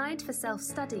 Designed for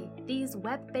self-study, these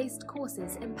web-based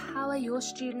courses empower your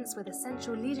students with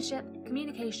essential leadership,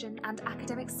 communication, and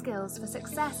academic skills for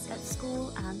success at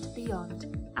school and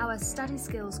beyond. Our Study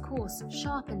Skills course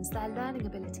sharpens their learning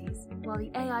abilities, while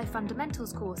the AI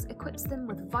Fundamentals course equips them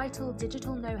with vital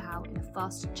digital know-how in a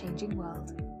fast-changing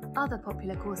world. Other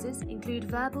popular courses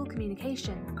include verbal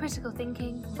communication, critical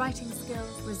thinking, writing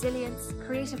skills, resilience,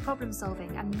 creative problem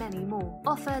solving, and many more.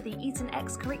 Offer the Eton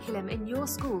X curriculum in your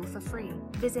school for free.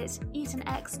 Visit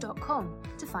etonx.com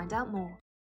to find out more.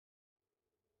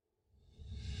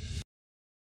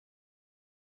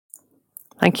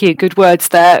 Thank you. Good words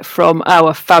there from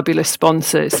our fabulous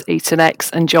sponsors, Eton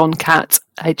X and John Catt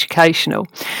Educational.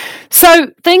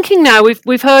 So thinking now,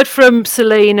 we've heard from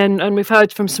Celine and we've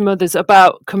heard from some others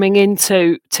about coming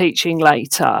into teaching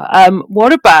later.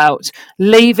 What about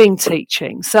leaving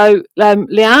teaching? So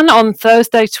Leanne on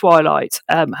Thursday Twilight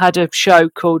had a show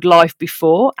called Life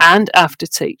Before and After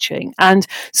Teaching and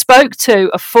spoke to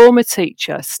a former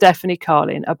teacher, Stephanie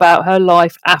Carlin, about her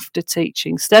life after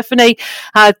teaching. Stephanie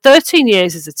had 13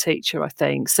 years as a teacher, I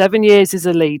think, 7 years as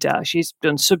a leader. She's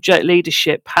done subject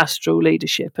leadership, pastoral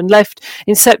leadership, and left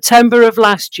in September of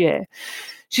last year.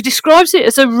 She describes it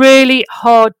as a really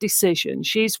hard decision.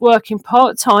 She's working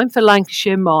part-time for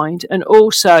Lancashire Mind and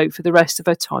also for the rest of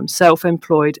her time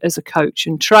self-employed as a coach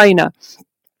and trainer.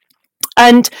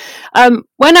 And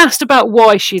when asked about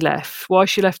why she left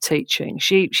teaching,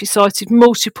 she cited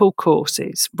multiple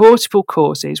causes why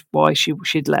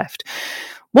she'd left.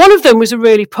 One of them was a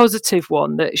really positive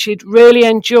one, that she'd really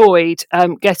enjoyed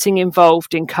getting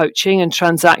involved in coaching and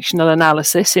transactional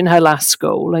analysis in her last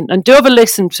school. And do have a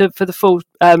listen for the full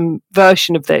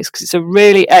version of this, because it's a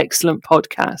really excellent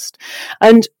podcast.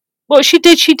 And what she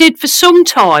did for some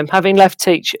time, having left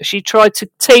teacher, she tried to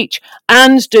teach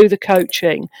and do the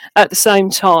coaching at the same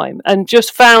time, and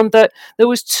just found that there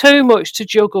was too much to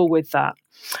juggle with that.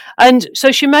 And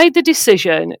so she made the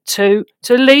decision to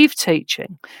leave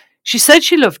teaching. She said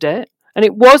she loved it, and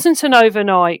it wasn't an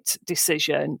overnight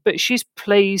decision, but she's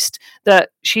pleased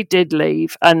that she did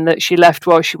leave and that she left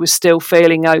while she was still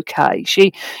feeling okay.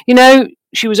 She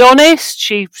was honest.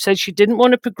 She said she didn't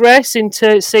want to progress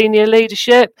into senior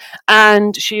leadership,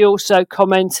 and she also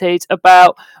commented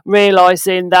about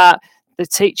realising that the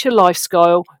teacher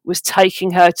lifestyle was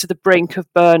taking her to the brink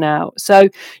of burnout. So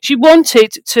she wanted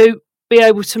to be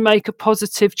able to make a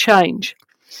positive change.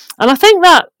 And I think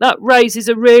that raises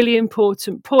a really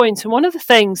important point. And one of the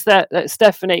things that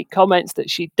Stephanie comments that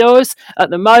she does at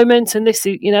the moment, and this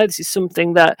is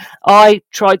something that I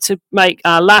tried to make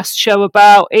our last show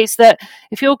about, is that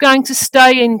if you're going to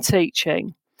stay in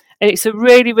teaching, and it's a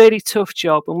really, really tough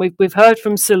job, and we've heard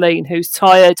from Celine, who's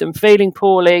tired and feeling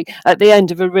poorly at the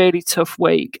end of a really tough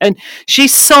week, and she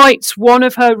cites one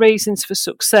of her reasons for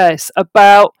success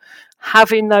about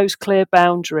having those clear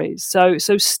boundaries. So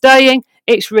staying,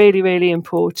 it's really, really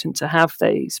important to have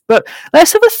these. But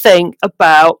let's have a think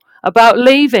about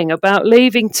leaving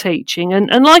teaching.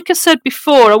 And like I said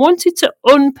before, I wanted to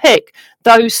unpick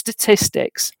those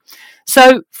statistics.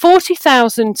 So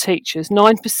 40,000 teachers,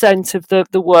 9% of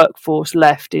the workforce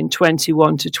left in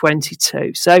 21 to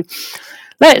 22. So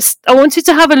I wanted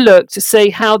to have a look to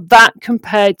see how that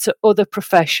compared to other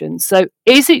professions. So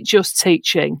is it just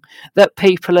teaching that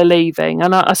people are leaving?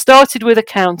 And I started with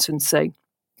accountancy.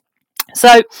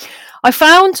 So I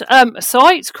found a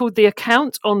site called The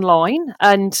Account Online,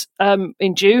 and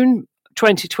in June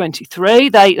 2023,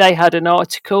 they had an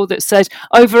article that said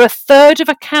over a third of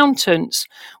accountants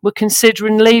were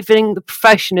considering leaving the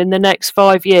profession in the next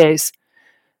 5 years.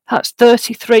 That's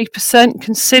 33%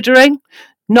 considering.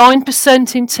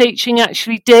 9% in teaching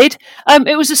actually did.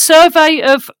 It was a survey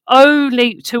of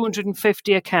only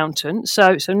 250 accountants,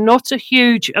 so not a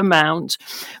huge amount.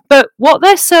 But what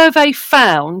their survey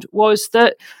found was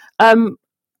that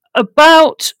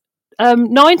about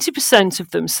 90%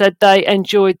 of them said they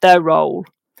enjoyed their role.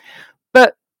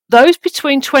 But those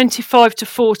between 25 to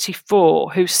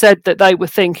 44 who said that they were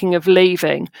thinking of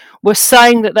leaving were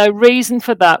saying that their reason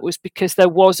for that was because there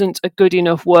wasn't a good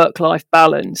enough work-life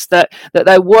balance, that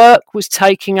their work was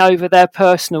taking over their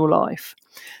personal life.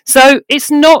 So it's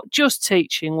not just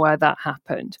teaching where that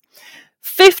happened.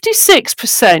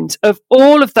 56% of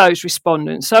all of those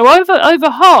respondents, so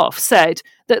over half, said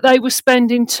that they were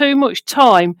spending too much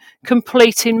time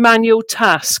completing manual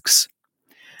tasks.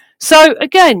 So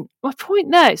again, my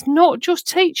point there, it's not just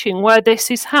teaching where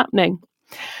this is happening.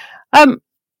 An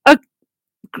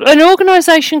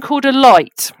organisation called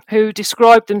Alight, who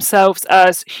described themselves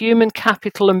as human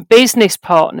capital and business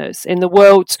partners in the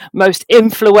world's most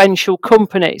influential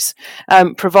companies,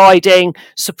 providing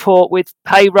support with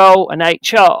payroll and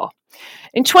HR.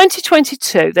 In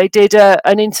 2022, they did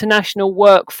an international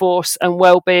workforce and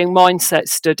wellbeing mindset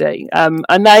study,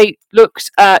 and they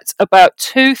looked at about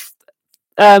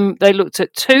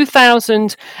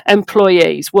 2,000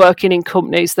 employees working in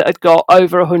companies that had got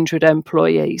over 100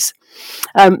 employees.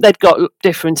 They'd got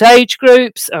different age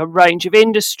groups, a range of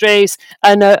industries,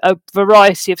 and a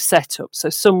variety of setups. So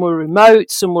some were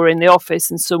remote, some were in the office,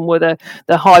 and some were the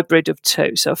hybrid of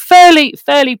two. So a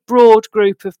fairly broad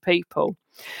group of people.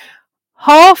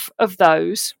 Half of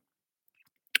those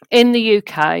in the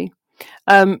UK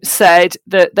said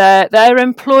that their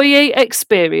employee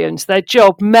experience, their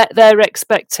job met their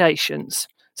expectations.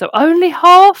 So only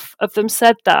half of them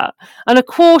said that, and a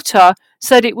quarter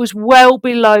said it was well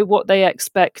below what they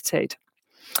expected.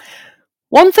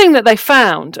 One thing that they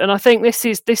found, and I think this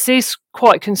is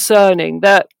quite concerning,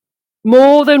 that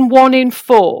more than 1 in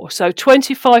 4, so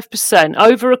 25%,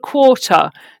 over a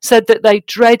quarter, said that they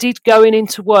dreaded going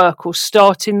into work or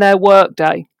starting their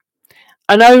workday.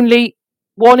 And only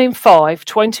 1 in 5,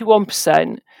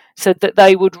 21%, said that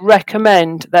they would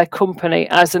recommend their company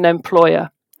as an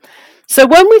employer. So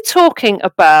when we're talking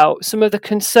about some of the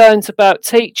concerns about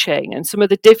teaching and some of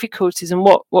the difficulties and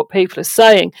what people are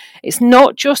saying, it's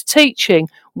not just teaching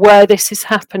where this is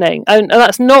happening. And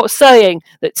that's not saying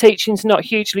that teaching's not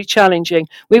hugely challenging.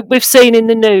 We've seen in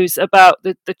the news about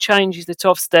the changes that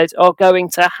Ofsted are going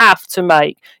to have to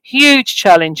make. Huge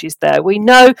challenges there. We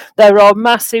know there are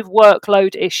massive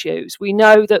workload issues. We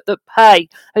know that the pay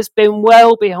has been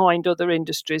well behind other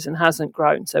industries and hasn't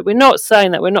grown. So we're not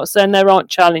saying that. We're not saying there aren't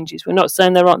challenges. We're not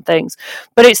saying there aren't things.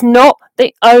 But it's not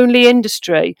the only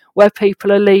industry where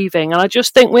people are leaving. And I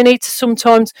just think we need to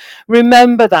sometimes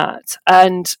remember that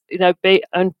and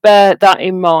bear that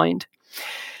in mind.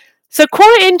 So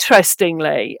quite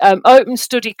interestingly, Open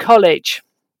Study College,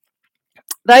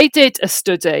 they did a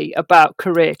study about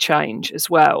career change as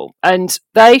well, and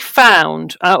they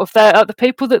found out of the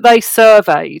people that they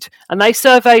surveyed, and they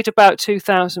surveyed about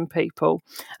 2,000 people,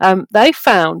 they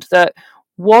found that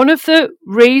one of the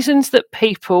reasons that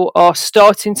people are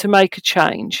starting to make a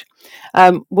change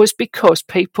was because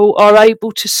people are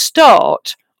able to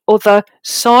start other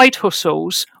side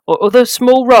hustles or other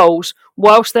small roles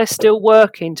whilst they're still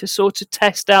working to sort of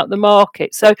test out the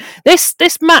market. So this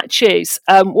matches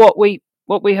what we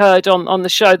heard on the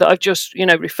show that I've just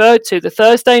referred to, the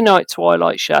Thursday night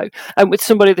Twilight show, with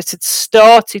somebody that had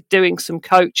started doing some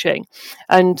coaching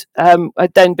and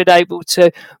had then been able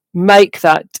to make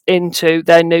that into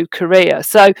their new career.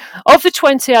 So of the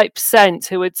 28%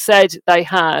 who had said they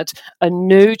had a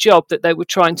new job that they were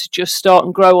trying to just start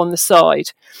and grow on the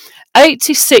side,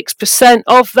 86%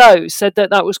 of those said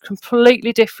that was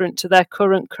completely different to their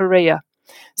current career.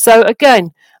 So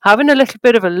again, having a little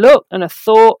bit of a look and a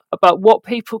thought about what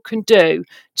people can do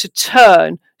to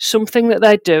turn something that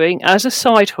they're doing as a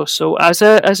side hustle, as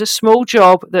a small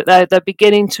job that they're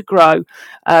beginning to grow,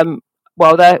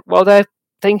 while they're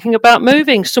thinking about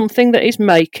moving, something that is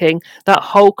making that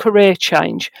whole career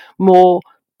change more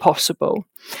possible.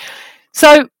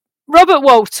 So Robert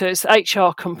Walters'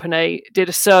 HR company did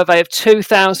a survey of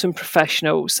 2,000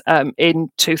 professionals in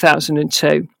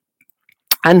 2002.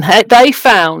 And they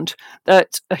found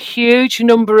that a huge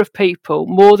number of people,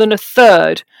 more than a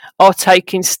third, are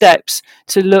taking steps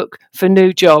to look for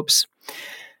new jobs.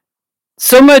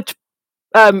 Some had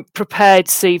prepared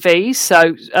CVs,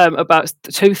 so about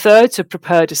 2/3 had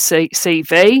prepared a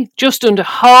CV. Just under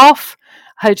half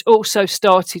had also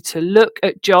started to look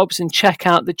at jobs and check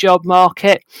out the job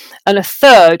market, and a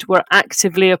third were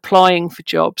actively applying for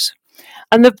jobs.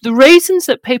 And the reasons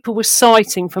that people were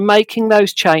citing for making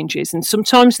those changes, and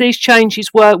sometimes these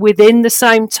changes were within the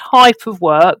same type of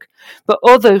work, but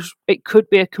others, it could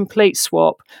be a complete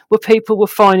swap, where people were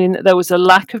finding that there was a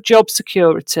lack of job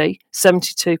security,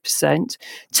 72%,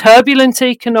 turbulent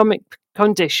economic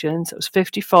conditions, that was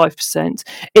 55%,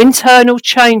 internal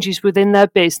changes within their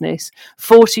business,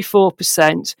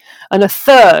 44%, and a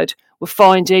third were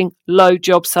finding low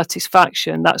job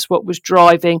satisfaction. That's what was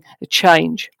driving a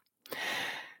change.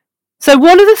 So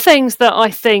one of the things that I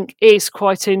think is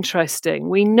quite interesting,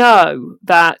 we know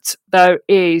that there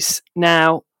is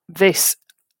now this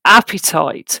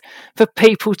appetite for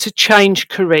people to change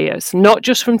careers, not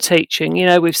just from teaching.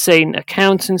 We've seen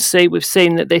accountancy, we've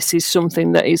seen that this is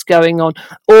something that is going on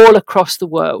all across the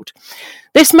world.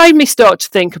 This made me start to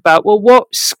think about, well,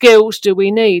 what skills do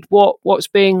we need? What's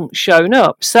being shown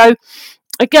up? So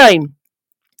again,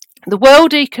 the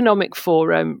World Economic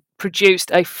Forum produced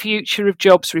a Future of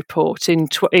Jobs report in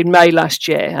May last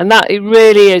year, and that it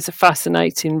really is a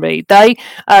fascinating read. They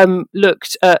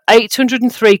looked at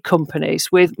 803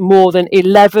 companies with more than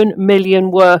 11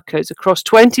 million workers across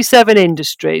 27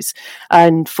 industries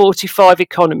and 45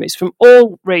 economies from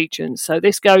all regions. So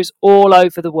this goes all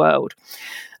over the world.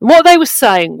 And what they were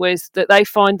saying was that they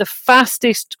find the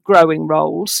fastest growing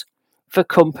roles for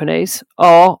companies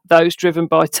are those driven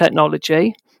by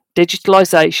technology,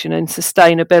 digitalisation and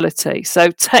sustainability. So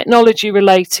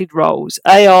technology-related roles,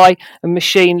 AI and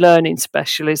machine learning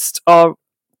specialists are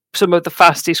some of the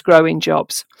fastest growing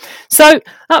jobs. So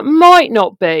that might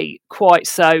not be quite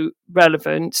so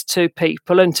relevant to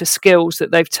people and to skills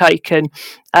that they've taken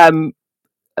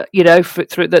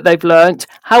through that they've learnt.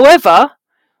 However,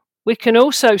 we can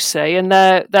also see, and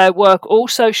their work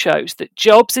also shows, that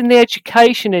jobs in the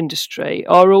education industry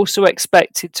are also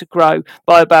expected to grow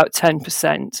by about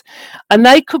 10%. And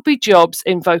they could be jobs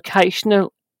in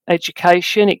vocational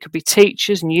education, it could be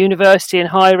teachers and university and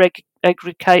higher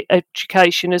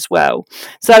education as well.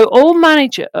 So all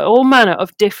manner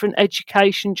of different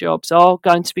education jobs are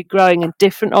going to be growing, and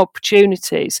different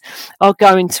opportunities are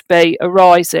going to be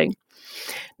arising.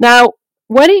 Now,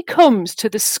 when it comes to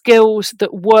the skills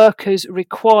that workers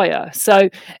require, so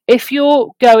if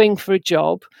you're going for a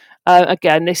job,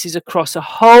 again, this is across a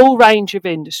whole range of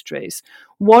industries,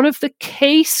 one of the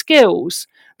key skills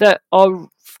that are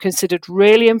considered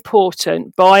really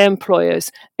important by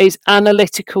employers is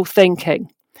analytical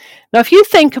thinking. Now, if you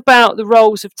think about the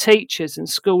roles of teachers and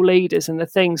school leaders and the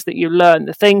things that you learn,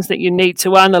 the things that you need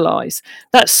to analyse,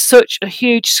 that's such a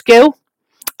huge skill.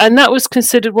 And that was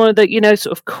considered one of the,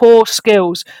 sort of core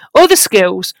skills. Other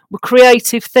skills were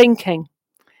creative thinking.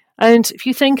 And if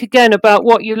you think again about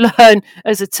what you learn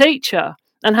as a teacher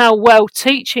and how well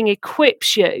teaching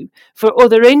equips you for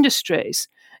other industries,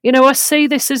 I see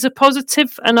this as a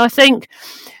positive. And I think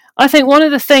one of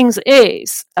the things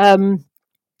is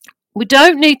we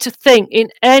don't need to think in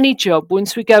any job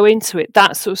once we go into it,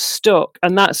 that's us stuck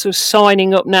and that's us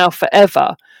signing up now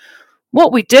forever.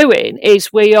 What we're doing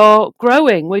is we are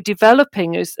growing, we're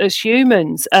developing as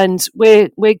humans, and we're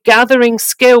gathering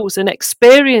skills and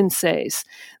experiences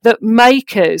that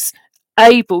make us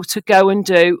able to go and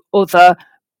do other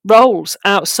roles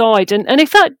outside. And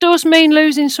if that does mean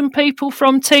losing some people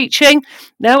from teaching,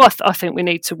 no, I think we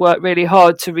need to work really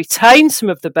hard to retain some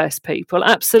of the best people,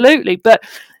 absolutely. But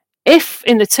if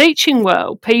in the teaching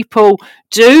world people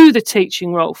do the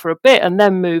teaching role for a bit and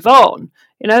then move on,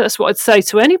 that's what I'd say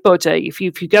to anybody. If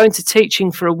you go into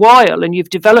teaching for a while and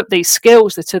you've developed these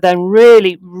skills that are then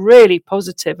really, really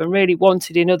positive and really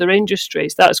wanted in other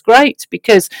industries, that's great,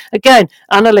 because, again,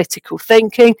 analytical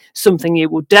thinking, something you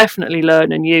will definitely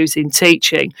learn and use in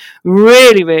teaching,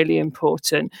 really, really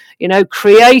important.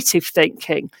 Creative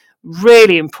thinking,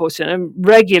 really important and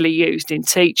regularly used in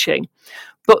teaching.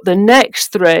 But the next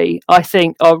three, I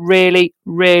think, are really,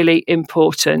 really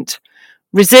important.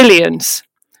 Resilience.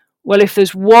 Well, if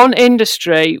there's one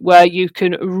industry where you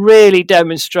can really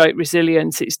demonstrate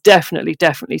resilience, it's definitely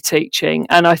teaching.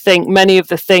 And I think many of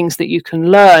the things that you can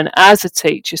learn as a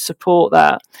teacher support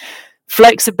that.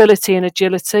 Flexibility and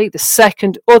agility, the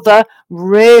second other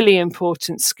really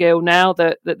important skill now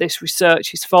that this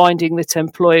research is finding that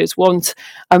employers want,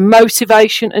 and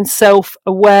motivation and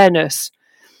self-awareness.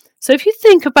 So if you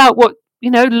think about what,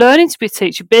 learning to be a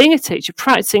teacher, being a teacher,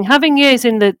 practicing, having years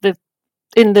in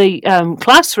the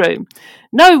classroom,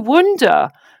 no wonder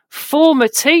former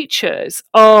teachers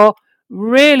are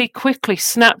really quickly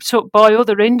snapped up by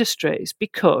other industries,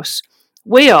 because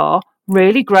we are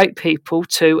really great people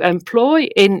to employ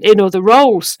in other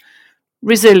roles.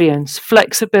 Resilience,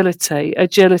 flexibility,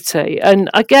 agility.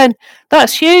 And again,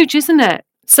 that's huge, isn't it?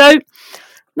 So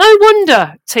no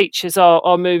wonder teachers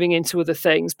are moving into other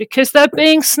things, because they're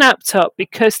being snapped up,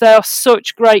 because they are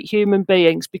such great human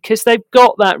beings, because they've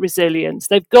got that resilience,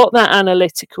 they've got that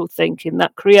analytical thinking,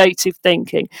 that creative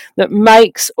thinking that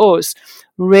makes us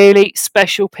really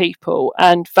special people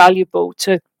and valuable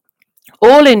to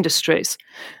all industries.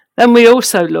 Then we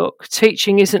also look,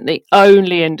 teaching isn't the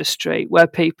only industry where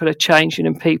people are changing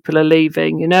and people are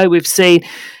leaving. We've seen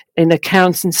in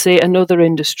accountancy and other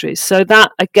industries. So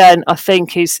that, again, I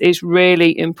think is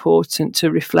really important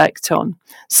to reflect on.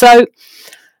 So,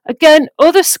 again,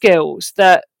 other skills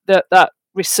that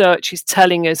research is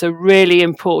telling us are really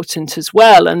important as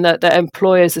well, and that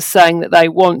employers are saying that they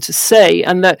want to see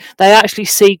and that they actually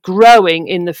see growing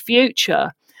in the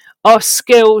future, are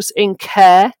skills in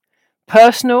care,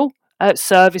 personal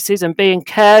services and being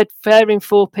caring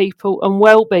for people, and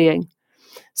well-being.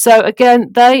 So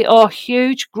again, they are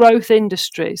huge growth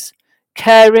industries,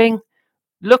 caring,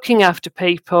 looking after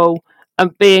people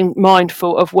and being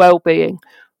mindful of well-being.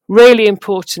 Really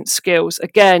important skills,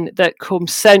 again, that come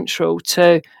central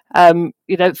to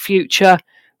future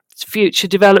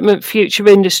development, future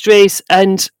industries.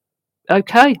 And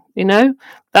okay,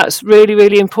 that's really,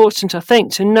 really important, I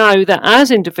think, to know that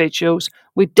as individuals,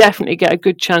 we definitely get a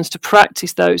good chance to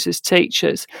practice those as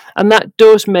teachers. And that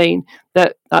does mean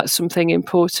that that's something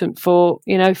important for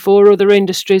other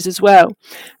industries as well.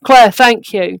 Claire,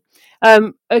 thank you.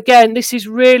 Again, this is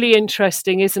really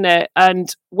interesting, isn't it?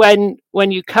 And when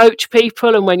you coach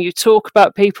people and when you talk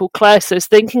about people, Claire says,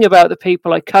 thinking about the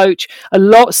people I coach, a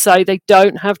lot say they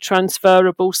don't have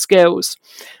transferable skills.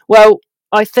 Well,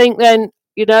 I think then,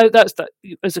 that's that.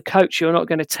 As a coach, you're not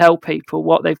going to tell people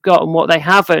what they've got and what they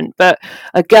haven't. But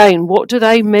again, what do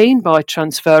they mean by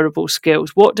transferable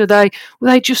skills? What do they?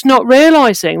 Well, they're just not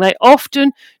realising. They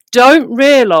often don't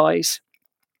realise,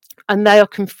 and they are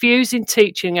confusing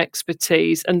teaching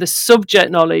expertise and the subject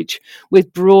knowledge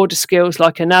with broader skills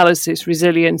like analysis,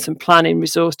 resilience and planning,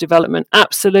 resource development.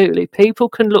 Absolutely. People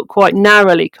can look quite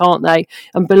narrowly, can't they,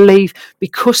 and believe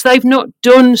because they've not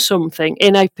done something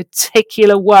in a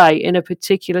particular way, in a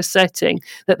particular setting,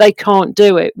 that they can't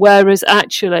do it. Whereas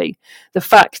actually, the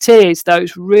fact is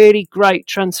those really great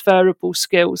transferable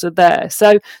skills are there.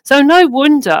 So no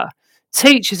wonder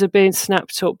teachers are being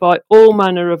snapped up by all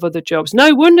manner of other jobs.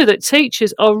 No wonder that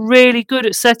teachers are really good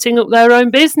at setting up their own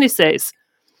businesses.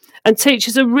 And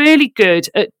teachers are really good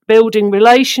at building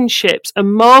relationships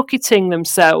and marketing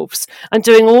themselves and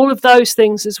doing all of those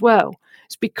things as well.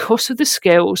 It's because of the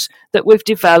skills that we've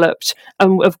developed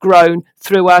and have grown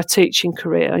through our teaching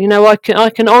career. I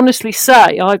can honestly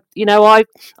say, I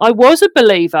was a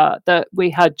believer that we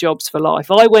had jobs for life.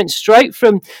 I went straight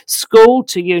from school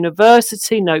to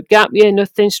university, no gap year,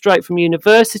 nothing, straight from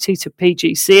university to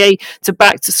PGCE to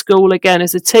back to school again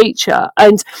as a teacher.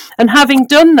 And having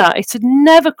done that, it had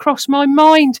never crossed my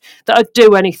mind that I'd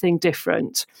do anything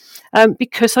different.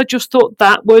 Because I just thought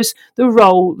that was the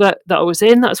role that I was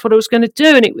in. That's what I was going to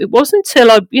do. And it wasn't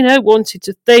until I, wanted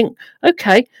to think,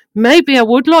 okay, maybe I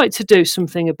would like to do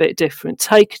something a bit different,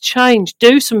 take a change,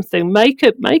 do something, make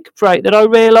a break, that I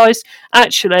realised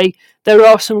actually there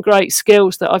are some great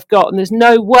skills that I've got, and there's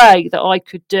no way that I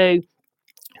could do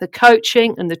the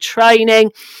coaching and the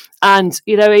training and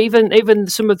even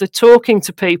some of the talking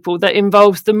to people that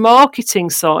involves the marketing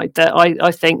side that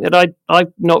I think that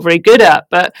I'm not very good at.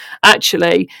 But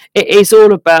actually it is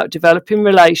all about developing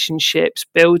relationships,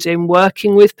 building,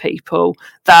 working with people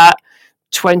that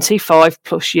 25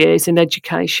 plus years in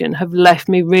education have left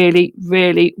me really,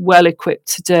 really well equipped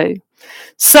to do.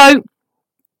 So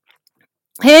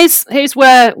here's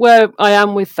where I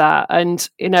am with that. And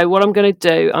what I'm going to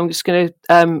do, I'm just going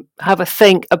to have a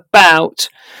think about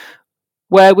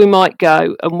where we might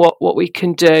go and what we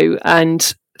can do,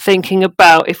 and thinking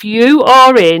about if you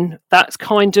are in that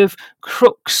kind of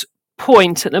crux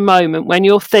point at the moment when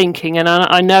you're thinking, and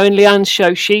I know in Leanne's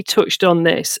show she touched on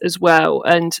this as well,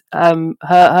 and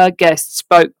her guest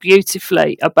spoke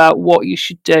beautifully about what you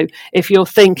should do if you're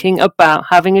thinking about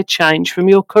having a change from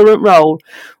your current role,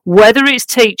 whether it's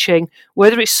teaching,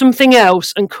 whether it's something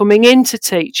else and coming into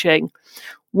teaching.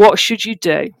 What should you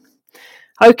do?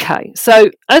 Okay, so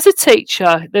as a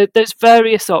teacher, there's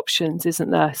various options,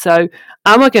 isn't there? So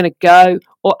am I going to go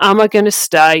or am I going to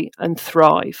stay and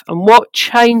thrive? And what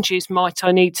changes might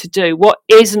I need to do? What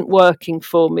isn't working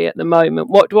for me at the moment?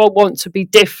 What do I want to be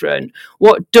different?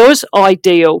 What does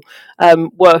ideal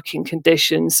working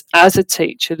conditions as a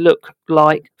teacher look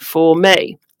like for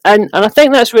me? And I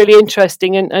think that's really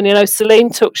interesting. And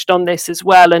Celine touched on this as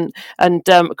well. And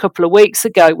a couple of weeks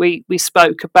ago, we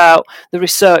spoke about the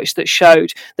research that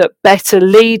showed that better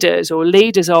leaders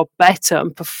are better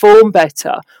and perform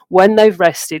better when they've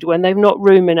rested, when they've not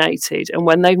ruminated, and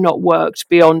when they've not worked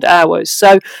beyond hours.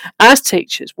 So as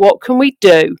teachers, what can we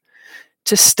do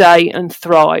to stay and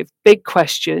thrive? Big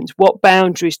questions. What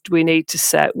boundaries do we need to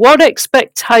set? What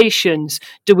expectations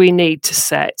do we need to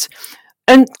set?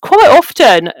 And quite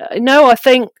often, I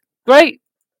think great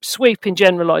sweeping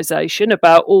generalisation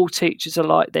about all teachers are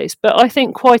like this, but I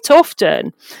think quite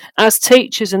often as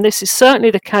teachers, and this is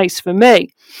certainly the case for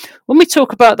me, when we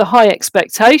talk about the high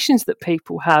expectations that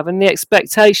people have and the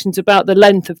expectations about the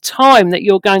length of time that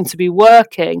you're going to be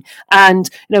working and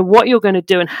what you're going to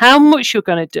do and how much you're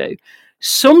going to do,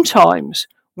 sometimes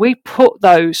we put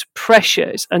those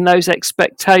pressures and those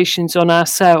expectations on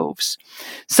ourselves.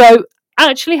 So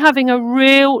actually having a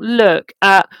real look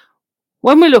at,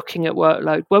 when we're looking at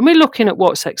workload, when we're looking at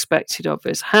what's expected of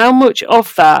us, how much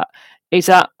of that is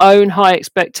our own high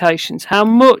expectations? How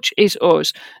much is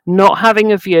us not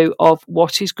having a view of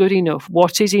what is good enough?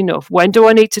 What is enough? When do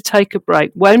I need to take a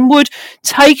break? When would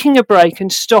taking a break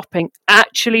and stopping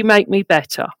actually make me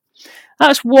better?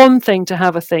 That's one thing to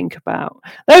have a think about.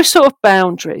 Those sort of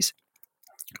boundaries.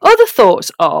 Other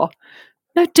thoughts are,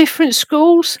 different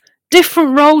schools,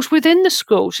 different roles within the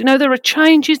schools. There are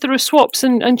changes, there are swaps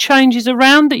and changes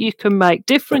around that you can make,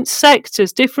 different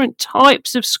sectors, different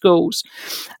types of schools.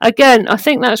 Again, I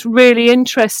think that's really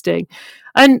interesting.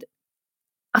 And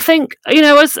I think,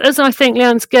 as I think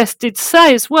Leanne's guest did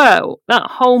say as well, that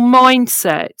whole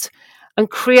mindset and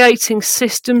creating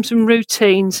systems and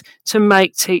routines to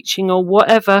make teaching or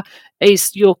whatever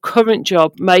is your current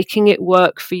job, making it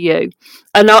work for you.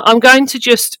 And I'm going to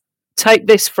just take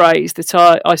this phrase that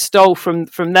I stole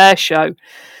from their show.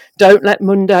 Don't let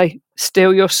Monday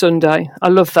steal your Sunday. I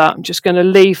love that. I'm just going to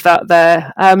leave that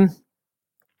there.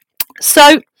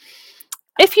 So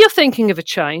if you're thinking of a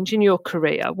change in your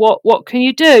career, what can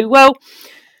you do? Well,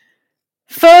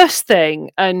 first thing,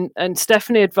 and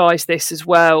Stephanie advised this as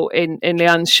well in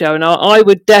Leanne's show, and I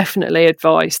would definitely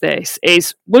advise this,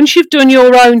 is once you've done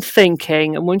your own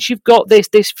thinking and once you've got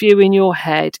this view in your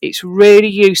head, it's really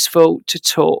useful to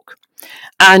talk.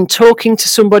 And talking to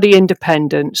somebody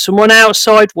independent, someone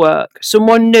outside work,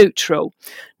 someone neutral,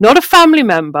 not a family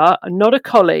member and not a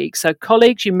colleague. So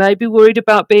colleagues, you may be worried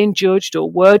about being judged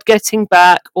or word getting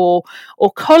back, or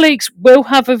colleagues will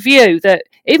have a view that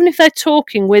even if they're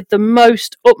talking with the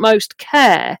utmost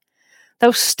care,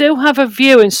 they'll still have a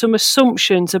view and some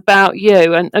assumptions about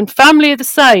you. And family are the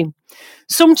same.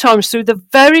 Sometimes through the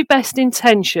very best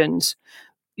intentions,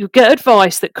 you get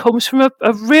advice that comes from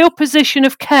a real position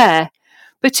of care,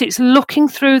 but it's looking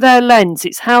through their lens.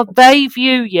 It's how they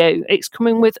view you. It's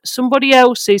coming with somebody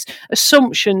else's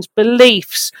assumptions,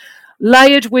 beliefs,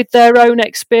 layered with their own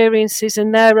experiences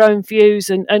and their own views.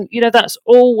 And that's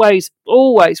always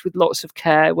with lots of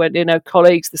care when,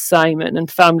 colleagues the same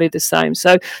and family the same.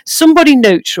 So somebody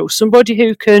neutral, somebody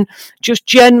who can just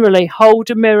generally hold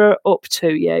a mirror up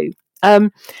to you.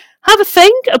 Have a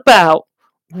think about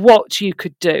what you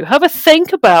could do. Have a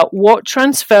think about what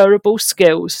transferable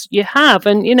skills you have.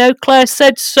 And, Claire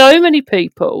said so many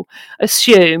people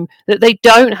assume that they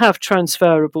don't have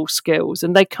transferable skills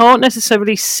and they can't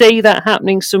necessarily see that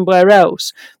happening somewhere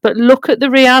else. But look at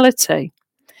the reality.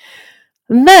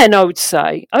 And then I would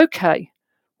say, okay,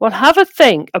 well, have a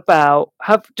think about,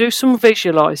 do some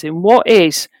visualising. What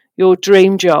is your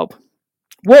dream job?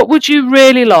 What would you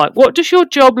really like? What does your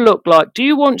job look like? Do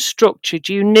you want structure?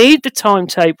 Do you need the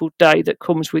timetable day that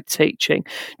comes with teaching?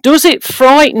 Does it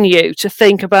frighten you to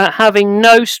think about having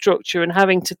no structure and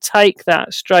having to take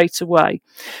that straight away?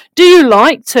 Do you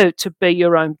like to be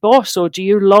your own boss, or do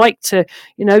you like to,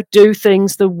 do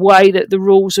things the way that the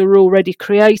rules are already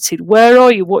created? Where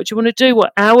are you? What do you want to do?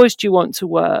 What hours do you want to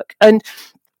work? And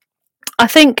I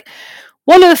think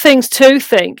one of the things to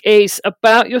think is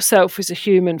about yourself as a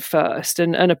human first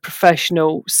and a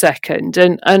professional second.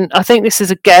 And I think this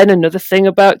is, again, another thing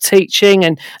about teaching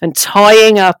and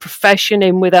tying our profession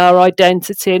in with our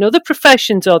identity. And other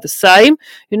professions are the same.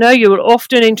 You will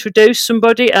often introduce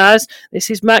somebody as,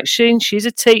 this is Maxine, she's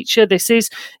a teacher. This is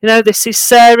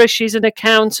Sarah, she's an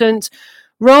accountant.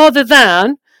 Rather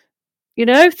than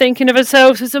thinking of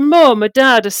ourselves as a mum, a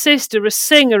dad, a sister, a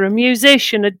singer, a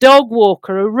musician, a dog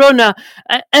walker, a runner,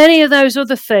 any of those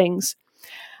other things.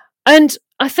 And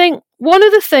I think one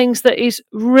of the things that is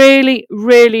really,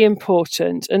 really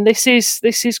important, and this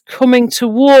is coming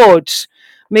towards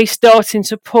me starting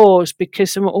to pause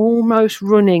because I'm almost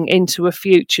running into a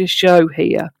future show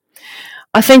here.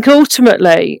 I think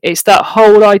ultimately it's that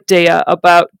whole idea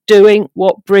about doing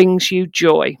what brings you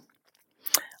joy.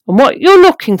 And what you're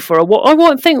looking for, or what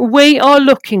I think we are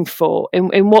looking for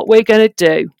in what we're going to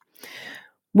do,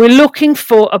 we're looking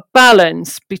for a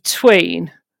balance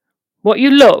between what you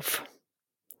love,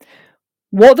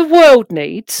 what the world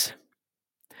needs,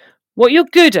 what you're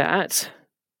good at,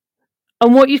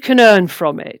 and what you can earn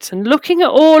from it. And looking at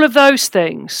all of those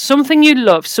things, something you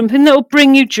love, something that will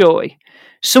bring you joy,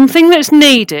 something that's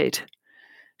needed,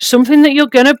 something that you're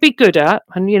going to be good at,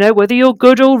 and whether you're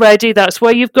good already, that's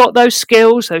where you've got those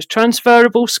skills, those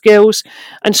transferable skills,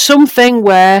 and something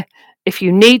where if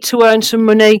you need to earn some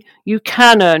money, you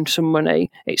can earn some money.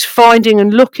 It's finding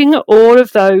and looking at all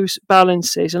of those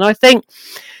balances. And I think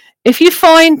if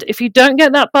you don't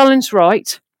get that balance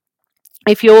right,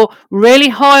 if you're really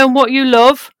high on what you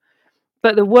love,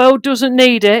 but the world doesn't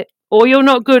need it, or you're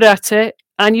not good at it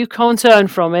and you can't earn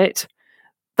from it,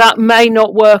 that may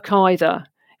not work either.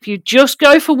 If you just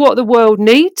go for what the world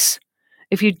needs,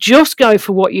 if you just go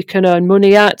for what you can earn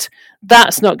money at,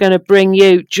 that's not going to bring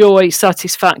you joy,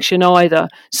 satisfaction either.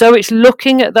 So it's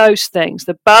looking at those things,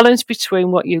 the balance between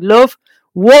what you love,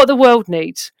 what the world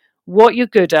needs, what you're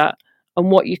good at, and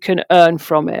what you can earn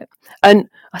from it. And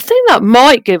I think that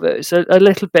might give us a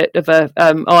little bit of a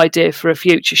idea for a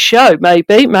future show,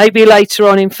 maybe later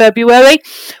on in February.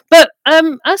 But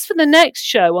as for the next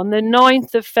show on the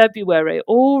 9th of February,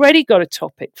 already got a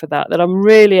topic for that I'm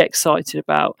really excited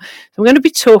about. So I'm going to be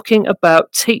talking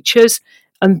about teachers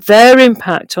and their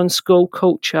impact on school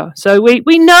culture. So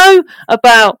we know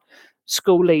about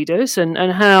school leaders and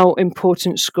how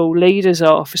important school leaders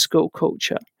are for school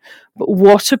culture. But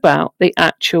what about the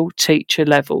actual teacher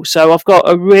level? So I've got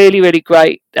a really, really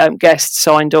great guest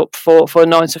signed up for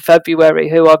 9th of February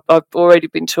who I've already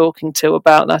been talking to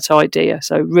about that idea.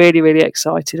 So really, really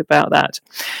excited about that.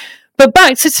 But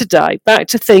back to today, back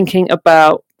to thinking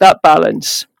about that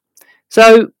balance.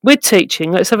 So with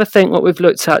teaching, let's have a think what we've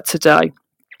looked at today.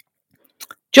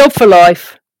 Job for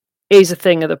life is a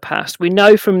thing of the past. We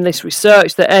know from this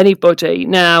research that anybody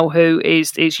now who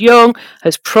is young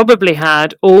has probably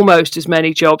had almost as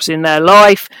many jobs in their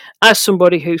life as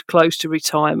somebody who's close to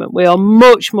retirement. We are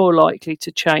much more likely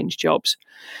to change jobs.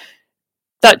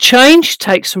 That change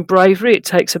takes some bravery, it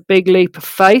takes a big leap of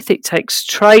faith, it takes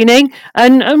training,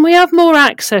 and we have more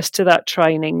access to that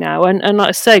training now. And like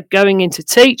I said, going into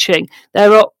teaching,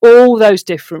 there are all those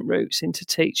different routes into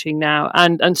teaching now,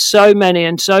 and so many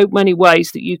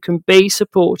ways that you can be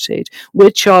supported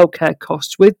with childcare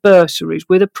costs, with bursaries,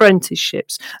 with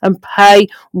apprenticeships, and pay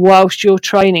whilst you're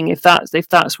training if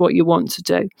that's what you want to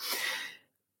do.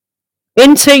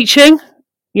 In teaching,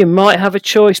 you might have a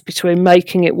choice between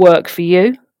making it work for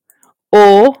you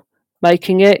or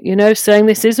making it, saying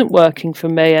this isn't working for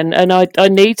me and I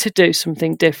need to do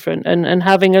something different and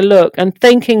having a look and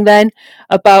thinking then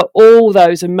about all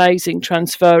those amazing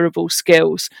transferable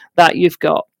skills that you've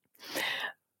got.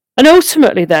 And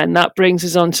ultimately then that brings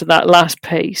us on to that last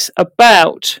piece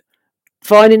about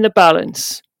finding the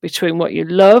balance between what you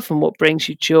love and what brings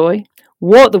you joy,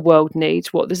 what the world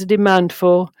needs, what there's a demand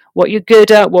for, what you're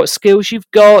good at, what skills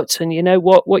you've got, and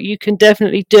what you can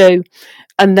definitely do,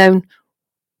 and then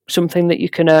something that you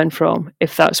can earn from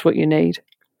if that's what you need.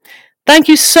 Thank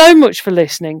you so much for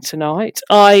listening tonight.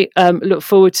 I look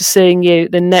forward to seeing you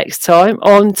the next time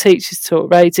on Teachers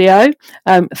Talk Radio.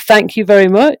 Thank you very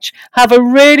much. Have a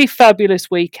really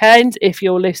fabulous weekend if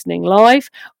you're listening live,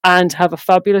 and have a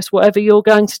fabulous whatever you're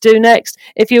going to do next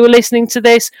if you were listening to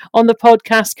this on the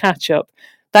podcast catch-up.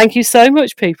 Thank you so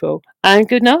much, people, and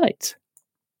good night.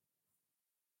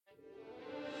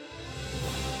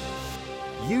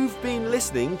 You've been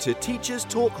listening to Teachers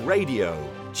Talk Radio.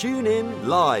 Tune in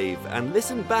live and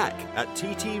listen back at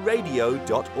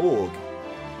ttradio.org.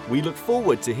 We look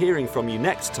forward to hearing from you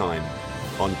next time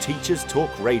on Teachers Talk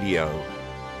Radio.